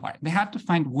important part. They have to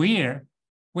find where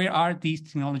are these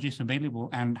technologies available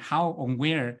and how and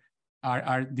where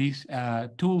are these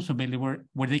tools available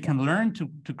where they can learn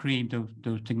to create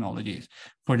those technologies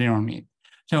for their own need.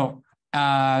 So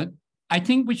I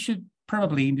think we should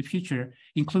probably in the future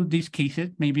include these cases,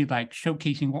 maybe like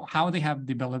showcasing how they have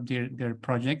developed their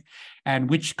project and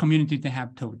which communities they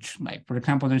have touched. Like, for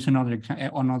example, there's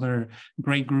another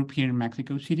great group here in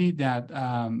Mexico City that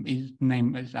is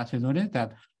named as Hacedores,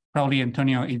 that probably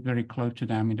Antonio is very close to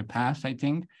them in the past, I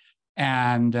think.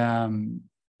 And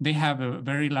they have a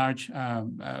very large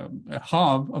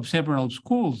hub of several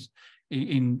schools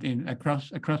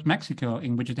across Mexico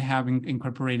in which they have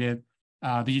incorporated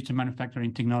digital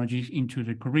manufacturing technologies into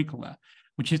the curricula,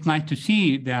 which is nice to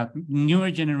see that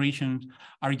newer generations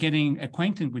are getting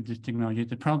acquainted with this technology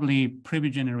that probably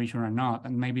previous generation are not.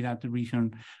 And maybe that's the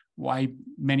reason why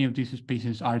many of these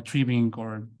spaces are thriving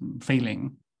or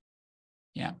failing.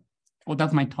 Yeah, well,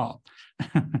 that's my thought.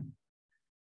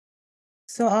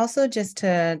 So also just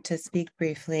to speak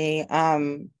briefly,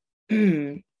 following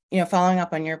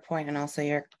up on your point and also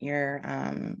your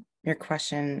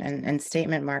question and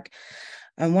statement, Mark,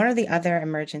 one of the other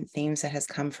emergent themes that has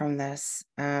come from this,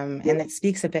 and it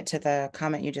speaks a bit to the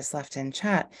comment you just left in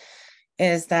chat,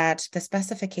 is that the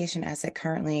specification as it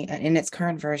currently, in its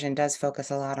current version, does focus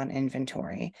a lot on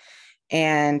inventory.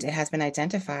 And it has been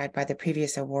identified by the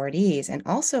previous awardees and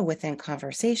also within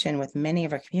conversation with many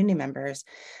of our community members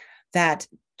that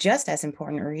just as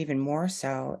important or even more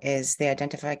so is the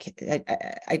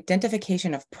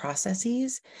identification of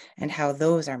processes and how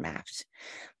those are mapped.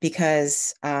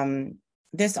 Because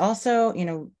this also,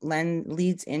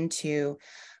 leads into,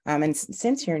 and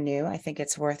since you're new, I think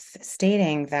it's worth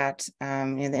stating that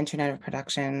the Internet of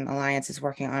Production Alliance is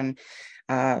working on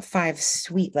 5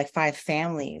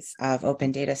 families of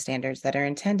open data standards that are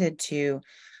intended to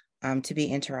be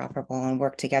interoperable and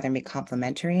work together and be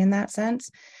complementary in that sense.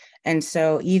 And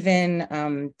so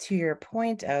even to your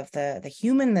point of the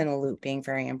human in the loop being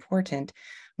very important,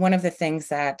 one of the things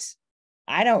that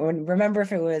I don't remember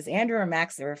if it was Andrew or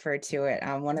Max that referred to it,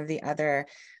 one of the other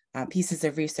pieces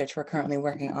of research we're currently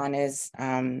working on is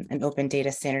an open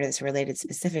data standard that's related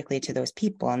specifically to those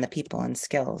people and the people and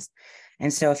skills.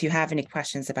 And so if you have any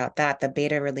questions about that, the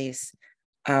beta release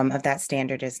of that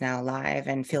standard is now live,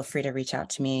 and feel free to reach out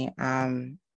to me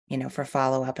for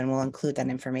follow-up, and we'll include that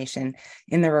information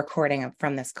in the recording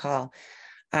from this call.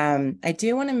 I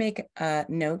do want to make a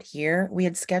note here. We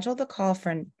had scheduled the call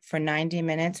for 90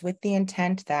 minutes with the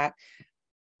intent that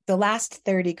the last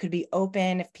 30 could be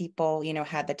open if people,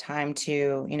 had the time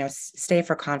to, stay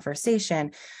for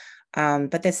conversation.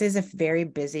 But this is a very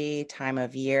busy time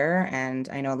of year, and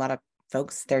I know a lot of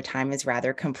folks, their time is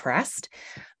rather compressed.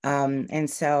 And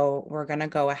so we're going to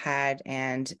go ahead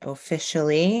and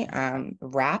officially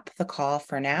wrap the call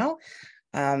for now.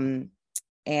 And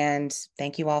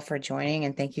thank you all for joining,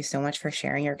 and thank you so much for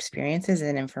sharing your experiences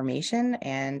and information,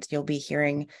 and you'll be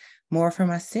hearing more from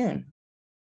us soon.